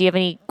like, do you have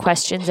any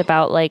questions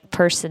about like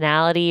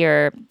personality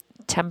or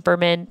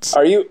temperament?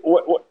 Are you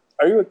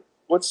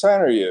what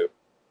sign are you?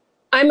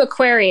 I'm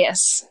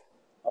Aquarius.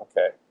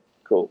 Okay,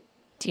 cool.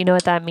 Do you know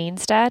what that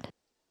means, Dad?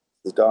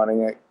 It's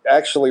dawning.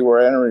 Actually, we're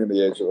entering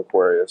the age of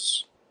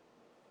Aquarius.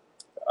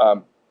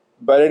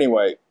 But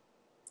anyway,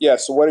 yeah.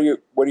 So what are you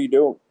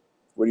doing?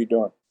 What are you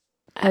doing?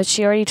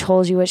 She already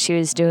told you what she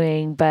was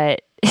doing,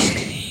 but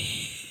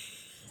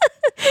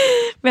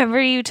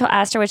remember you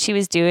asked her what she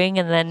was doing,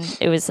 and then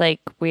it was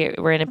like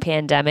we're in a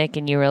pandemic,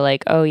 and you were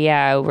like, "Oh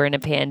yeah, we're in a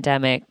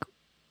pandemic.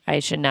 I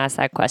shouldn't ask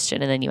that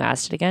question," and then you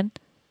asked it again.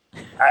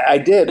 I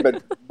did,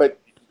 but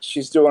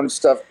she's doing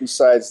stuff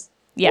besides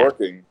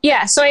working.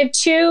 Yeah. So I have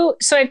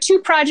two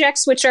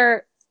projects which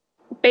are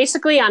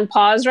basically on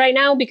pause right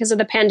now because of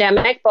the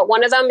pandemic. But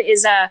one of them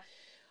is a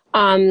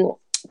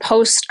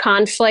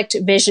post-conflict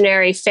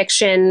visionary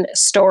fiction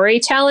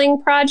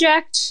storytelling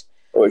project.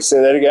 Wait, say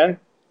that again?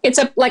 It's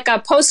a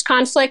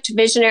post-conflict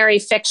visionary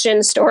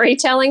fiction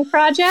storytelling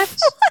project.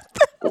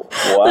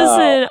 Wow.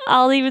 Listen,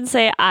 I'll even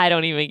say I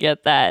don't even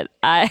get that.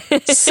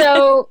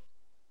 So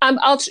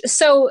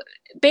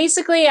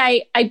basically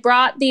I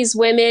brought these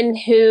women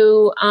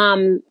who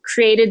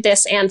created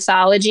this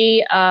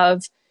anthology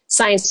of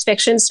science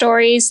fiction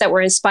stories that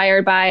were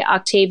inspired by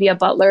Octavia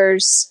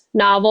Butler's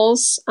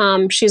novels.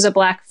 She's a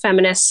Black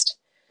feminist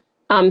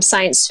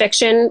science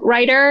fiction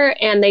writer,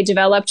 and they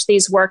developed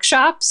these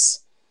workshops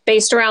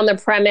based around the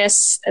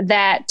premise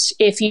that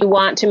if you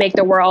want to make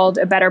the world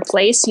a better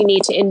place, you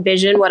need to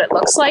envision what it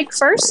looks like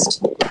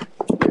first.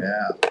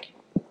 Yeah.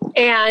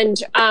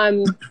 And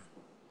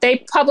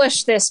they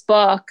published this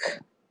book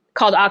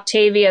called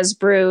Octavia's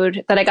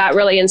Brood that I got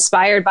really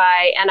inspired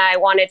by. And I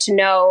wanted to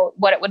know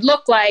what it would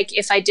look like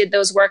if I did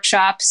those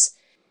workshops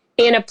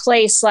in a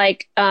place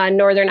like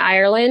Northern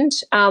Ireland,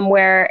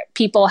 where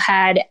people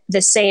had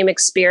the same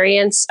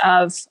experience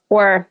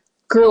or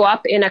grew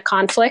up in a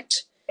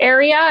conflict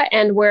area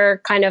and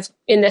were kind of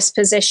in this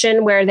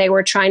position where they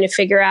were trying to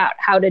figure out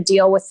how to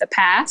deal with the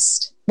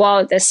past, while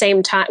at the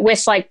same time,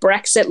 with like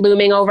Brexit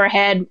looming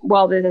overhead,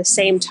 while at the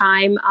same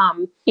time,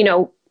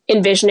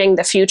 envisioning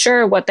the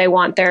future, what they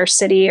want their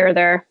city or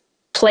their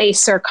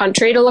place or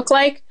country to look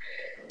like.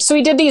 So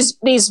we did these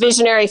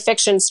visionary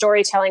fiction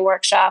storytelling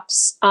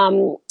workshops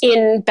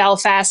in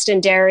Belfast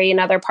and Derry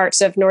and other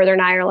parts of Northern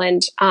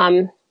Ireland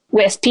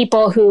with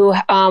people who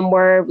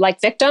were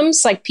like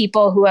victims, like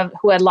people who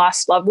had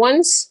lost loved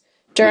ones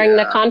during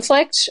the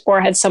conflict or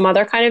had some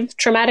other kind of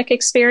traumatic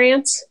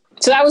experience.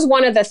 So that was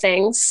one of the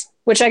things,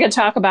 which I could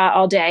talk about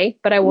all day,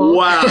 but I won't.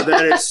 Wow,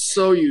 that is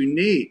so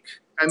unique.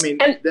 I mean,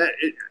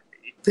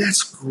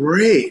 that's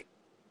great.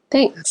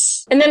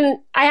 Thanks. And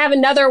then I have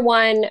another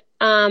one,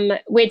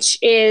 which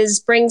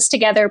brings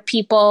together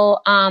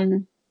people.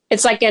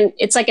 It's like an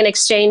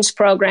exchange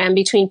program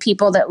between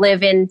people that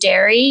live in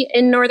Derry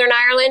in Northern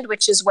Ireland,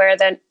 which is where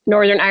the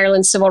Northern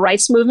Ireland civil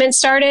rights movement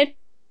started,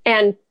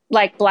 and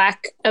like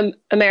Black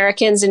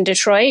Americans in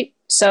Detroit.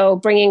 So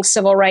bringing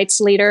civil rights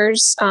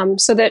leaders,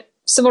 so that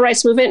civil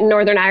rights movement in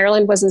Northern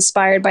Ireland was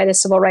inspired by the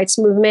civil rights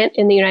movement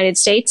in the United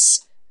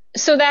States.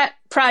 So that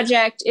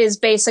project is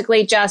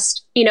basically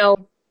just,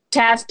 to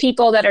have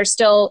people that are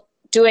still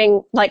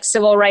doing like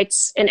civil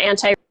rights and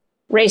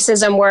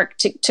anti-racism work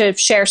to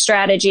share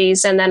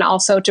strategies, and then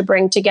also to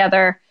bring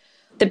together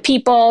the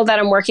people that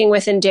I'm working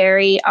with in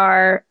Derry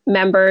are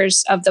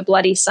members of the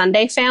Bloody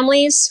Sunday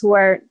families, who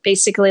are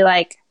basically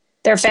like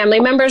their family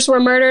members were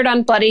murdered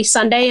on Bloody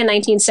Sunday in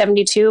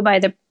 1972 by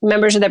the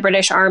members of the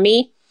British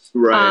Army.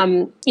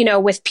 Right.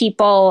 With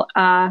people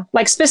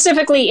like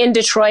specifically in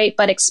Detroit,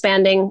 but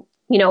expanding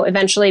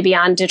eventually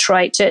beyond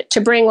Detroit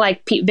to bring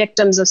like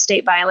victims of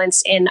state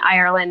violence in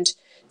Ireland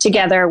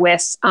together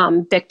with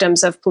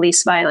victims of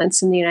police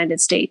violence in the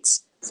United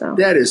States. So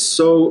that is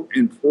so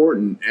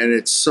important. And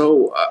it's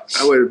so,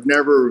 I would have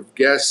never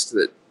guessed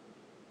that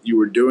you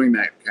were doing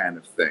that kind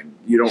of thing.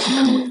 You don't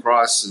come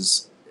across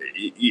as,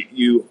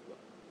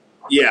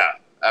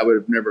 I would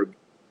have never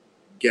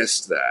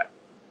guessed that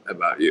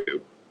about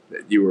you,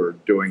 that you were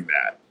doing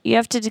that. You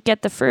have to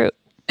get the fruit.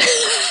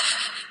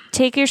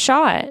 Take your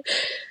shot.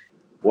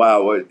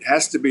 Wow, it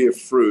has to be a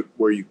fruit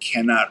where you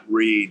cannot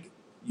read.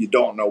 You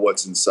don't know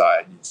what's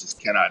inside. You just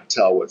cannot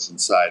tell what's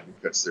inside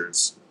because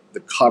the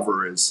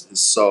cover is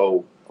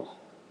so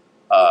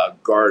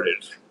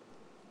guarded.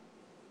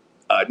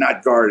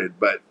 Not guarded,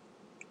 but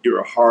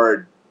you're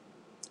hard.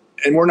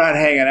 And we're not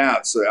hanging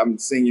out, so I'm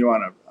seeing you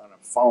on a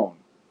phone.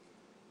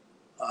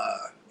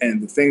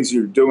 And the things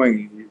you're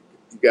doing, you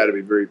got to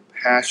be very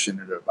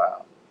passionate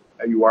about.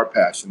 You are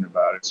passionate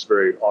about it. It's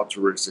very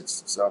altruistic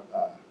stuff.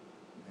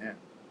 Man.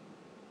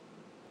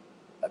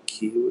 A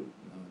kiwi?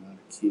 No, not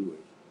a kiwi.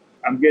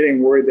 I'm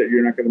getting worried that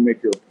you're not going to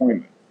make your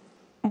appointment.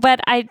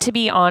 But to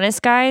be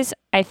honest, guys,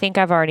 I think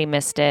I've already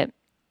missed it.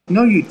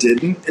 No, you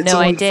didn't. It's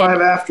only I did.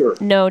 5 after.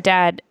 No,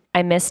 Dad,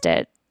 I missed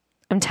it.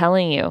 I'm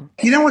telling you.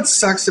 You know what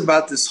sucks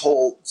about this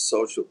whole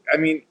social? I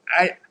mean,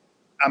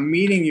 I'm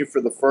meeting you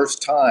for the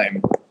first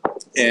time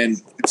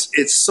And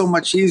it's so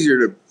much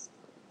easier to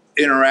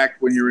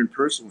interact when you're in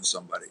person with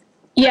somebody.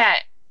 Yeah.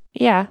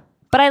 Yeah.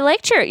 But I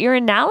liked your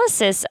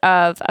analysis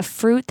of a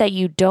fruit that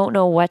you don't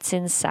know what's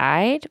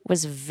inside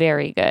was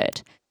very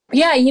good.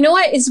 Yeah, you know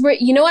what?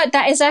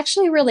 That is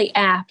actually really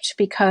apt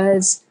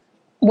because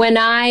when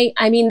I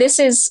mean, this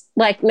is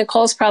like,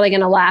 Nicole's probably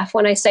going to laugh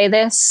when I say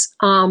this.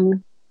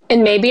 And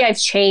maybe I've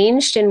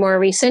changed in more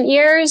recent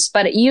years,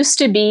 but it used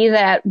to be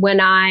that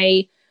when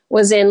I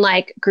was in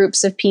like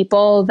groups of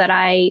people that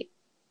I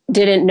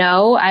didn't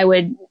know, I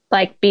would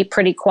like be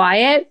pretty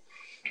quiet.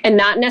 And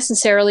not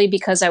necessarily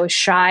because I was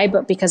shy,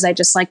 but because I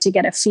just like to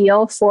get a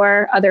feel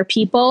for other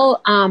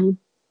people,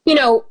 you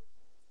know,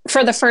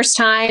 for the first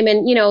time.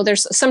 And, you know,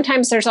 there's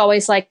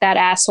always like that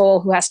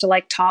asshole who has to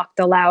like talk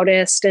the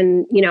loudest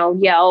and, you know,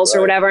 yells or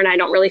whatever. And I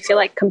don't really feel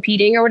like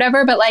competing or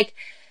whatever. But like,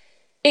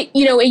 it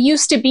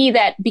used to be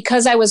that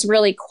because I was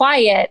really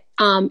quiet,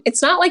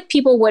 it's not like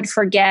people would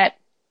forget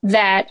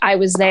that I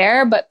was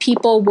there, but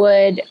people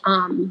would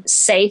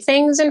say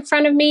things in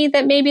front of me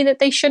that maybe that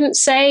they shouldn't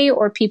say,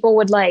 or people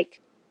would like,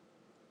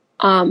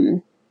 I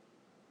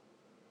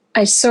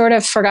sort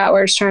of forgot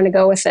where I was trying to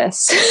go with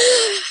this.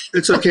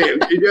 It's okay.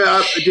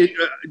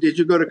 Did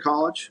you go to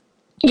college?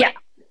 Yeah.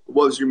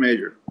 What was your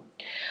major?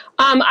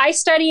 I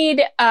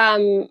studied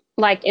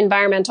like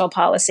environmental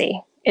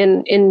policy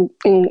in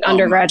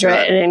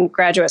undergraduate and in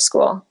graduate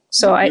school.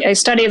 So I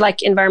studied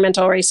like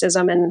environmental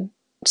racism and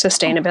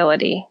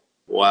sustainability.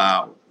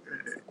 Wow.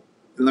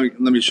 Let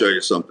me show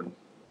you something.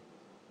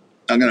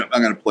 I'm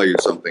gonna play you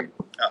something.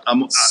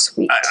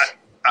 Sweet.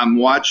 I'm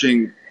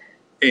watching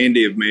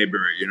Andy of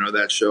Mayberry. You know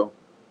that show?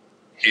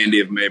 Andy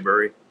of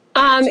Mayberry.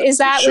 Is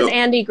that with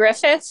Andy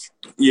Griffith?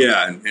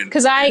 Yeah.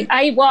 Because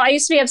I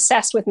used to be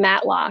obsessed with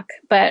Matlock,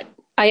 but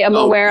I am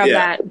aware of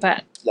that.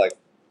 But like,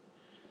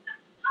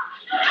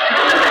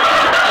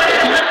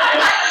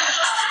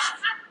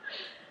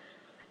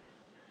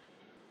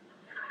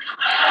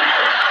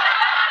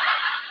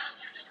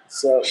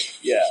 so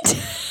yeah,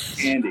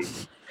 Andy.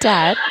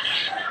 Dad,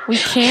 we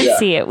can't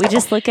see it. We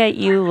just look at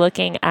you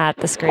looking at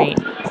the screen.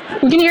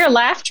 you can hear a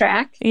laugh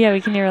track. Yeah,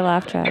 we can hear a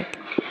laugh track.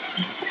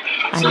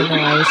 I don't know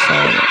why I was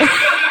showing it.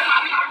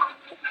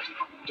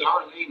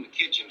 Darlene, the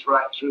kitchen's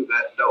right through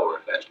that door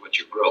if that's what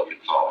you're groping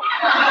for.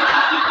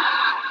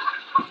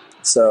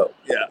 So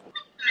yeah.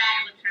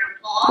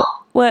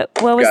 What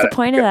was Got the it.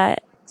 point of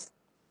that?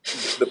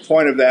 The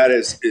point of that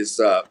is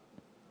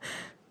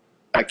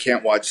I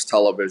can't watch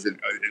television.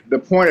 The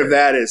point of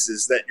that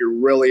is that you're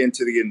really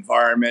into the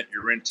environment.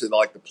 You're into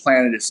like the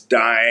planet is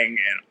dying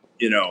and,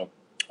 you know,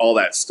 all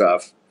that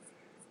stuff.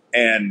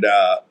 And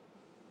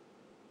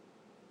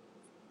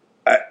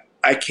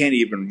I can't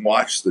even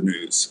watch the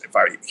news. If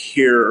I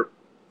hear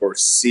or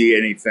see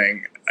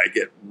anything, I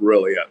get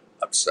really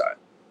upset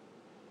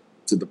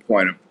to the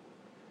point of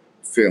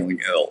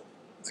feeling ill.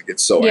 I get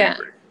so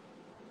angry.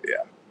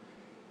 Yeah.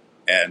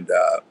 And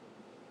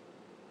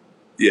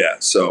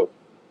so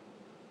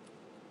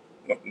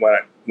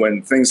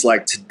when things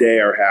like today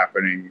are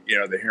happening, you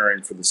know, the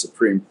hearing for the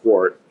Supreme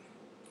Court,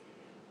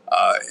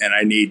 and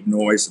I need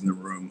noise in the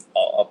room,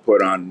 I'll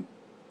put on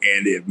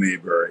Andy of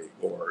Mayberry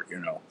or, you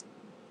know,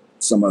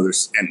 some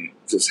others and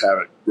just have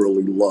it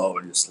really low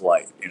and just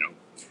light, you know.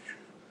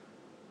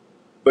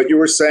 But you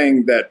were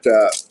saying that,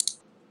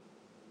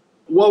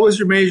 what was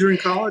your major in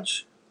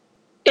college?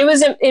 It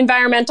was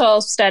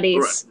environmental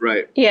studies.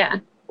 Right. Yeah.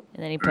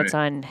 And then he puts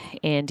on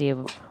Andy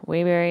of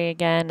Waybury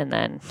again, and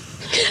then...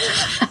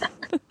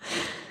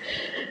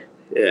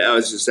 Yeah, I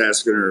was just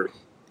asking her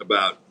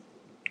about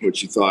what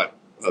she thought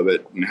of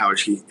it and how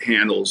she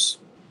handles.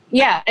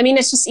 Yeah, I mean,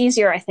 it's just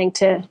easier, I think,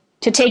 to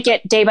take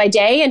it day by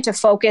day and to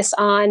focus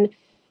on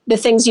the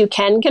things you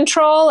can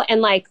control.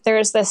 And like,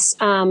 there's this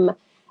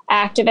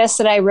activist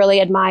that I really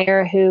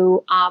admire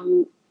who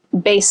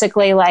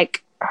basically,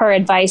 like, her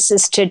advice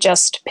is to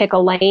just pick a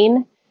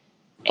lane.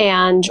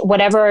 And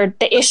whatever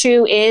the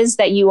issue is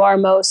that you are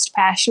most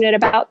passionate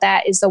about,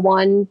 that is the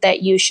one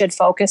that you should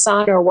focus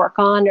on or work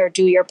on or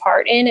do your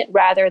part in it,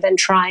 rather than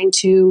trying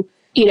to,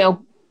 you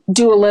know,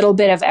 do a little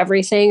bit of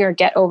everything or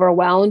get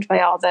overwhelmed by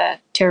all the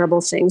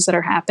terrible things that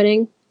are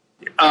happening.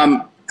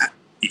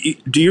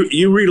 Do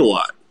you read a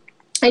lot?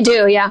 I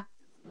do, yeah.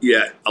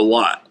 Yeah, a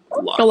lot.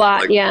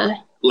 Like, yeah.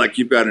 Like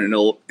you've got an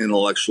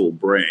intellectual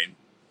brain.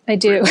 I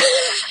do.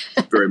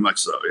 Very much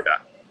so, yeah.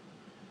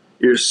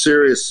 You're a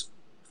serious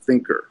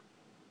thinker.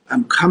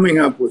 I'm coming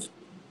up with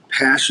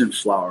passion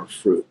flower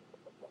fruit.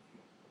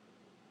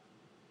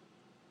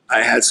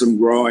 I had some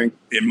growing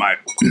in my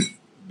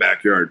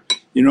backyard.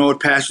 You know what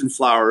passion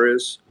flower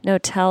is? No,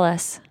 tell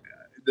us.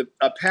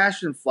 A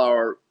passion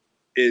flower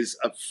is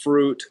a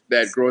fruit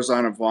that grows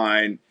on a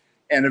vine,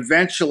 and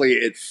eventually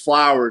it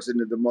flowers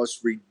into the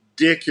most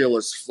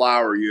ridiculous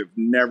flower you've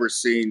never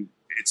seen.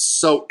 It's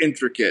so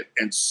intricate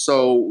and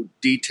so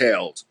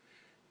detailed,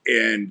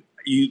 and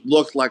you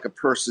look like a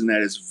person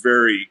that is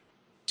very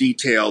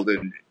detailed,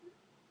 and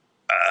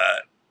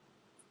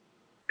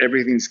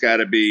everything's got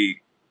to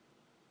be,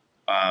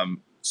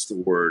 what's the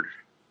word?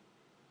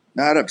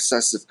 Not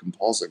obsessive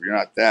compulsive. You're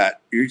not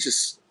that.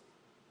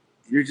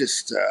 you're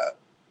just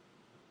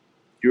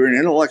you're an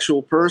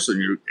intellectual person.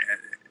 You're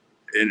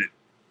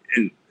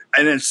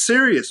and a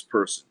serious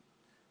person,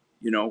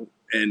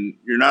 and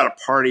you're not a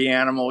party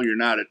animal. You're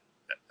not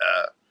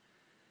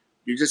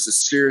you're just a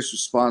serious,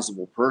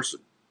 responsible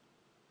person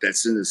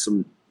that's into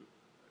some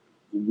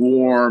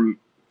warm,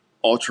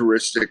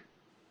 altruistic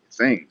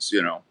things,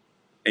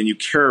 and you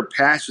care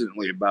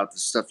passionately about the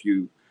stuff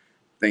you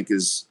think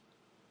is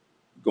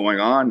going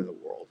on in the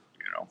world,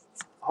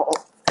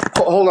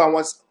 Hold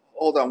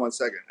on one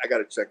second. I got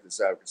to check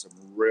this out because I'm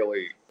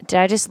really. Did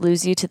I just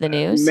lose you to the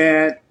news?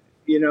 Man,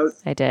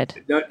 I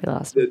did. we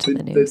lost me to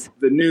the news.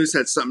 The news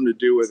had something to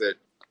do with it.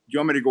 Do you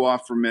want me to go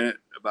off for a minute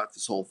about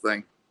this whole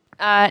thing?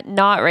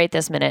 Not right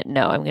this minute.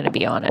 No, I'm going to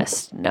be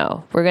honest.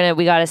 No, we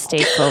got to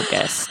stay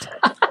focused.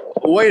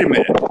 Wait a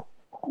minute.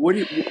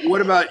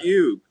 What about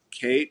you,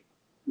 Kate?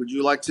 Would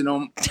you like to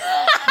know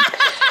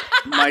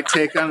my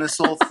take on this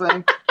whole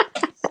thing?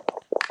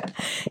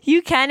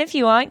 You can if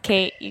you want,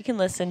 Kate. You can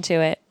listen to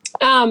it.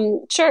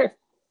 Sure.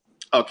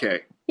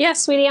 Okay. Yeah,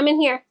 sweetie, I'm in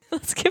here.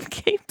 Let's give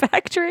Kate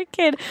back to her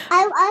kid.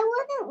 I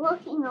wasn't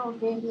looking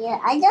over here.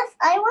 I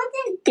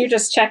wasn't. You're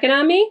just checking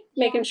on me,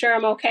 making sure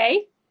I'm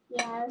okay.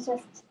 Yeah, I was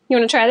just. You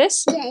want to try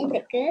this? Yeah, is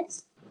it good?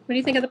 What do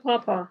you think of the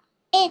pawpaw?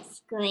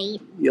 It's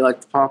great. You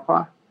like the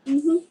pawpaw?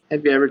 Mm-hmm.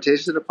 Have you ever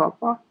tasted a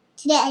pawpaw?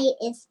 Today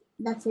is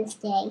the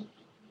first day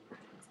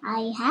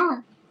I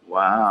have.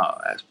 Wow,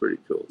 that's pretty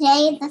cool.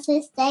 Today is the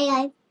first day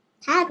I've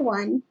had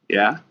one.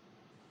 Yeah?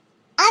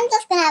 I'm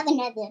just gonna have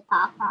another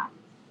pawpaw.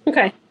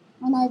 Okay.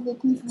 Another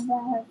piece of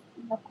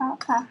the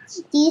pawpaw.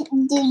 Do you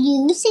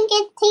think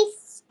it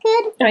tastes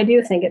good? I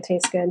do think it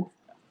tastes good.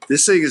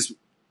 This thing is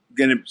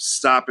gonna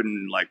stop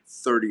in like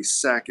 30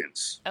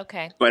 seconds.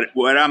 Okay. But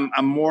what I'm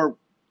more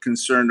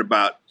concerned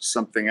about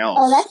something else.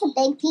 Oh, that's a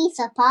big piece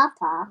of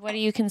pawpaw. What are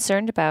you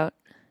concerned about?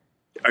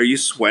 Are you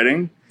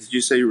sweating? Did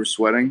you say you were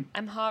sweating?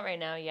 I'm hot right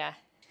now, yeah.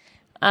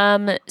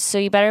 So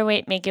you better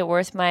make it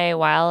worth my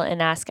while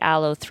and ask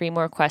Aloe 3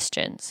 more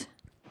questions.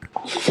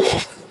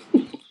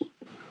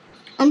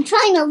 I'm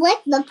trying to lick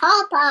the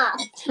pawpaw.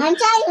 I'm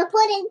trying to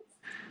put it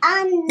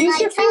on Use my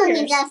your tongue and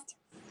fingers. just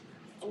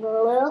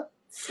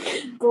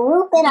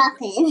gloop it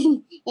up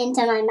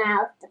into my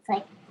mouth. It's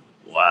like,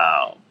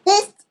 Wow.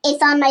 this is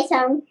on my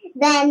tongue.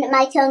 Then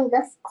my tongue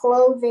just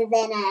closes in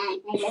and I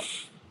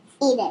just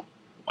eat it.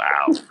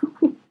 Wow.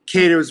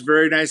 Kate, it was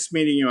very nice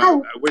meeting you.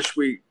 Oh. I wish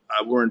we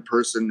were in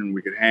person and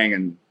we could hang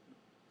and.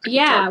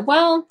 Yeah,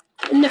 well,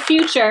 in the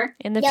future.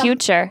 In the Yeah.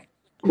 future.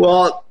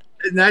 Well,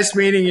 nice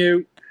meeting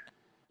you.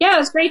 Yeah, it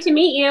was great to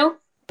meet you.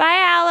 Bye,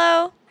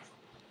 Aloe.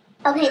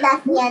 Okay,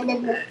 that's the end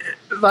of the.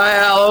 Bye,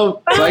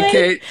 Aloe. Bye,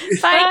 Kate.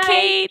 Bye, Bye.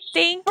 Kate.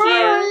 Thank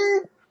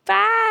you.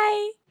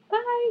 Bye. Bye.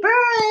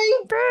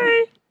 Bye.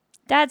 Bye.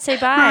 Dad, say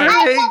bye. Bye.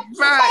 Hey, I'm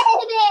bye.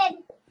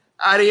 excited.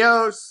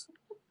 Adios.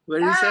 What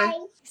did you say?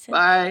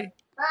 Bye.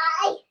 Bye.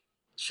 Bye.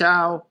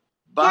 Ciao.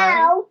 Bye.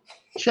 Ciao.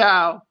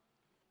 Ciao.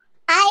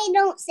 I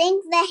don't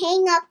think the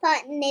hang up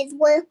button is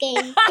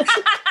working.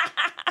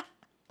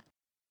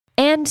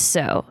 And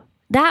so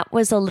that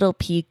was a little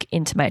peek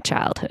into my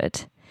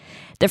childhood.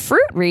 The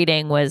fruit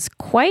reading was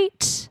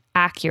quite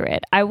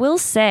accurate. I will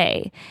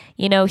say,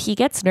 he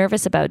gets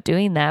nervous about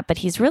doing that, but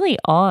he's really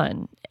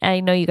on. I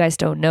know you guys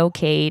don't know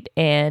Kate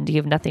and you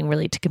have nothing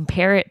really to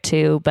compare it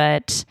to,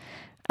 but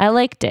I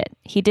liked it.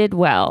 He did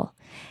well.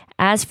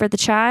 As for the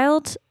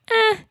child,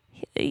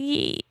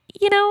 it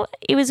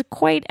was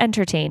quite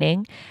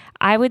entertaining.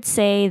 I would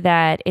say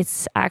that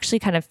it's actually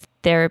kind of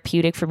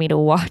therapeutic for me to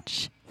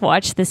watch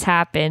this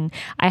happen.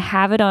 I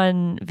have it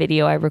on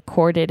video. I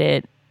recorded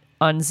it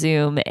on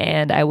Zoom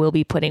and I will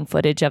be putting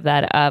footage of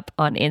that up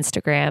on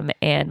Instagram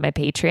and my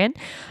Patreon.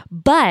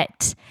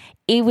 But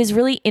it was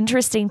really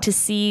interesting to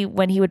see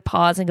when he would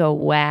pause and go,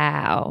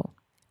 wow.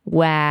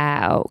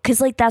 Because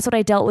that's what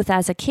I dealt with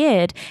as a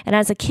kid. And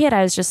as a kid,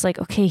 I was just like,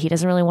 okay, he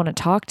doesn't really want to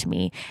talk to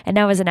me. And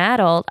now as an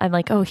adult, I'm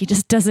like, oh, he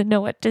just doesn't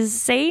know what to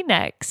say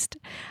next.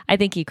 I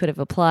think he could have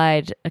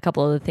applied a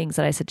couple of the things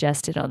that I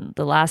suggested on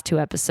the last 2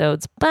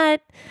 episodes,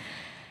 but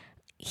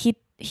he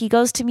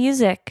goes to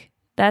music.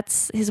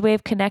 That's his way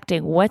of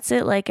connecting. What's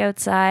it like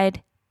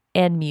outside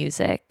and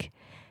music?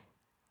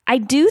 I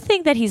do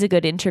think that he's a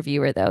good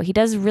interviewer, though. He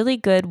does really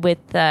good with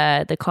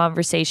the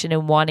conversation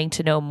and wanting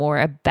to know more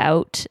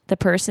about the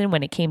person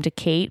when it came to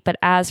Kate. But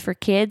as for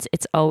kids,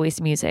 it's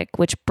always music,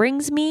 which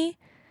brings me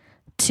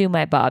to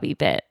my Bobby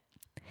bit.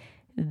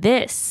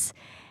 This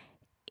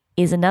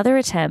is another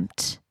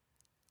attempt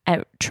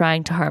at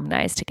trying to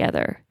harmonize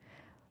together.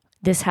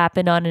 This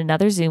happened on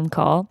another Zoom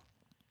call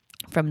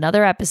from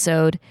another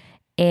episode.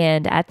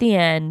 And at the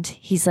end,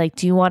 he's like,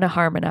 do you want to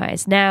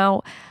harmonize?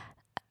 Now,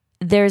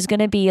 there's going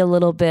to be a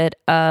little bit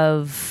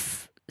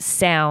of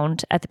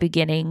sound at the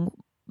beginning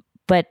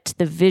but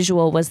the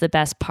visual was the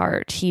best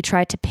part. He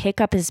tried to pick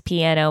up his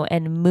piano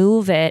and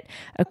move it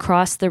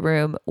across the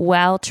room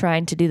while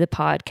trying to do the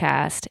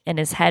podcast, and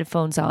his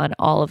headphones on,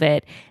 all of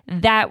it.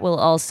 That will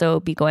also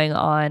be going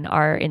on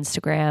our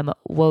Instagram,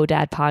 Whoa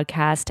Dad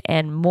Podcast,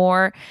 and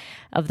more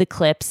of the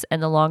clips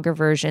and the longer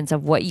versions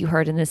of what you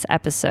heard in this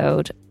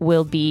episode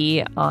will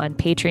be on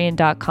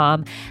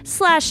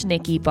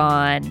patreon.com/Nikki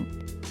Bon.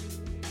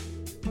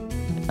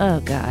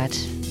 Oh God.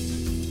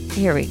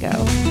 Here we go.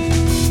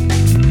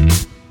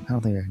 I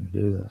don't think I can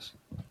do this.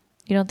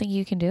 You don't think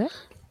you can do it?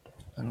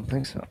 I don't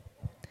think so.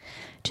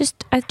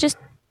 Just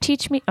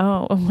teach me.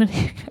 Oh, what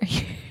are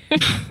you?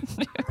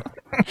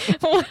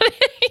 What are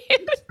you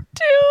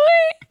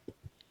doing?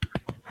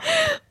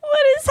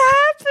 What is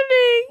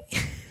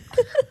happening?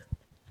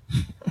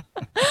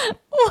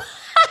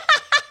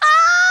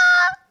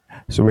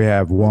 So we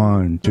have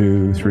 1,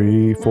 2,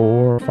 3,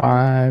 4,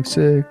 5,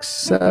 6,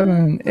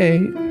 7, 8.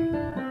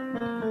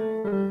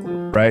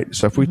 Right?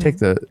 So if we take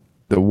the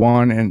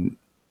 1 and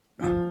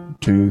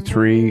 2,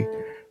 3,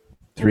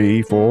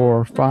 3,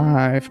 4,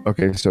 5.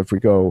 Okay, so if we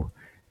go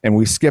and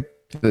we skip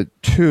the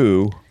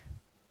 2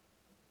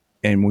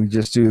 and we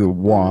just do the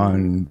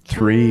 1,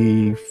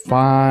 3,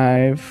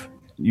 5,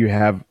 you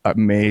have a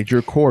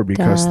major chord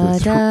because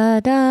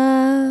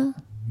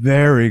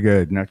very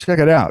good. Now check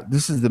it out.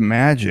 This is the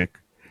magic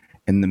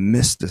and the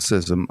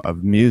mysticism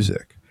of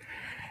music.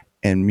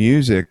 And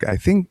music, I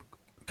think,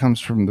 comes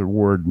from the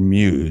word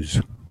muse,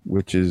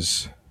 which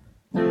is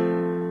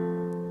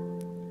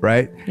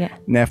right. Yeah.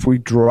 Now, if we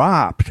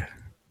dropped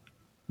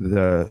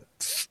the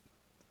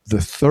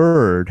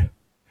third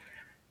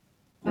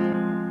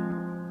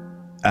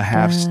a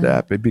half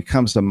step, it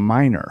becomes a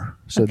minor.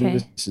 So Okay.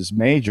 this is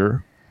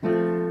major,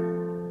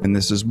 and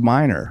this is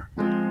minor,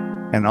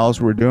 and all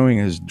we're doing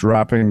is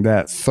dropping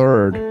that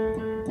third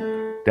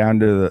down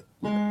to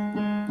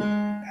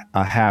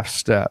a half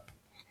step.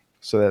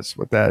 So that's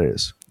what that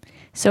is.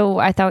 So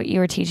I thought you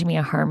were teaching me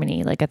a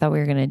harmony. Like I thought we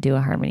were going to do a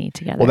harmony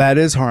together. Well, that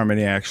is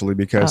harmony actually,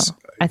 because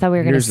I thought we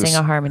were going to here's sing this-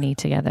 a harmony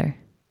together.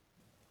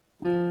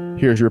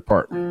 here's your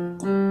part,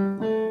 and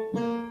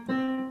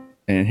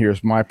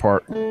here's my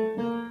part.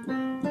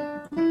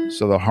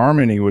 So the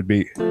harmony would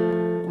be.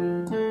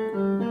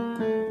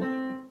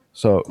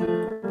 So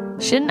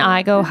Shouldn't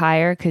I go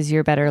higher because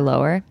you're better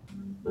lower?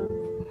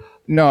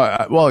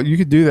 no, well, you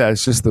could do that.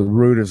 It's just the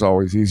root is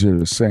always easier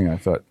to sing. I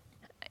thought.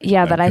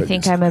 Yeah, but I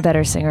think goodness. I'm a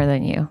better singer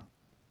than you.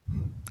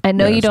 I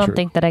know Yeah, you that's don't true.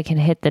 think that I can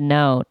hit the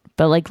note,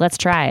 but like, let's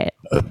try it.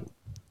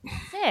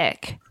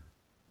 Sick.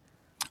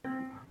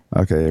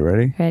 Okay,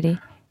 ready? Ready?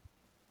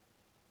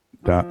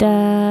 Da.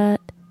 Da,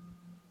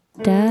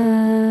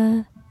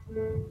 da,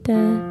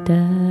 da,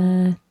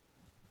 da.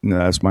 No,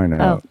 that's my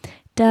note. Oh,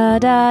 da,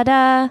 da,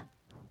 da.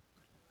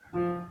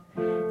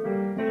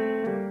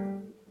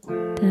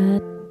 Da,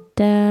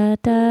 da,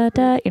 da,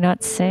 da. You're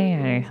not saying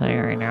anything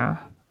right now.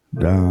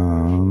 Da.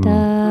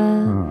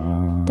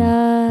 Da, da,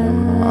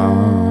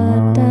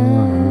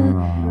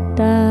 da,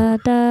 da,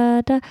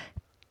 da, da,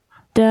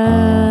 da,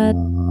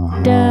 da,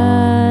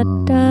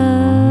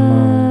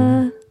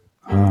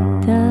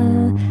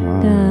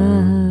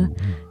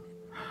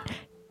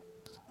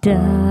 da,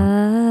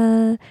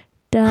 da,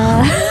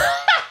 da.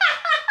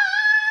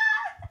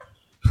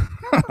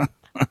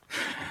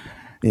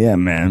 Yeah,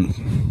 man.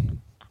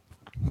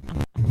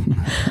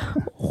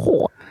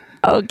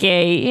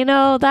 Okay,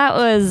 that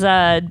was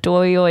a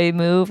doyoy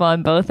move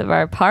on both of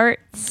our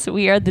parts.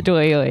 We are the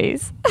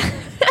doyoys.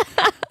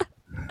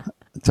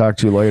 Talk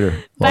to you later.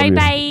 Love Bye you.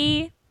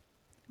 bye.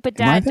 But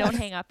Am I Dad, that- don't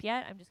hang up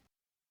yet. I'm just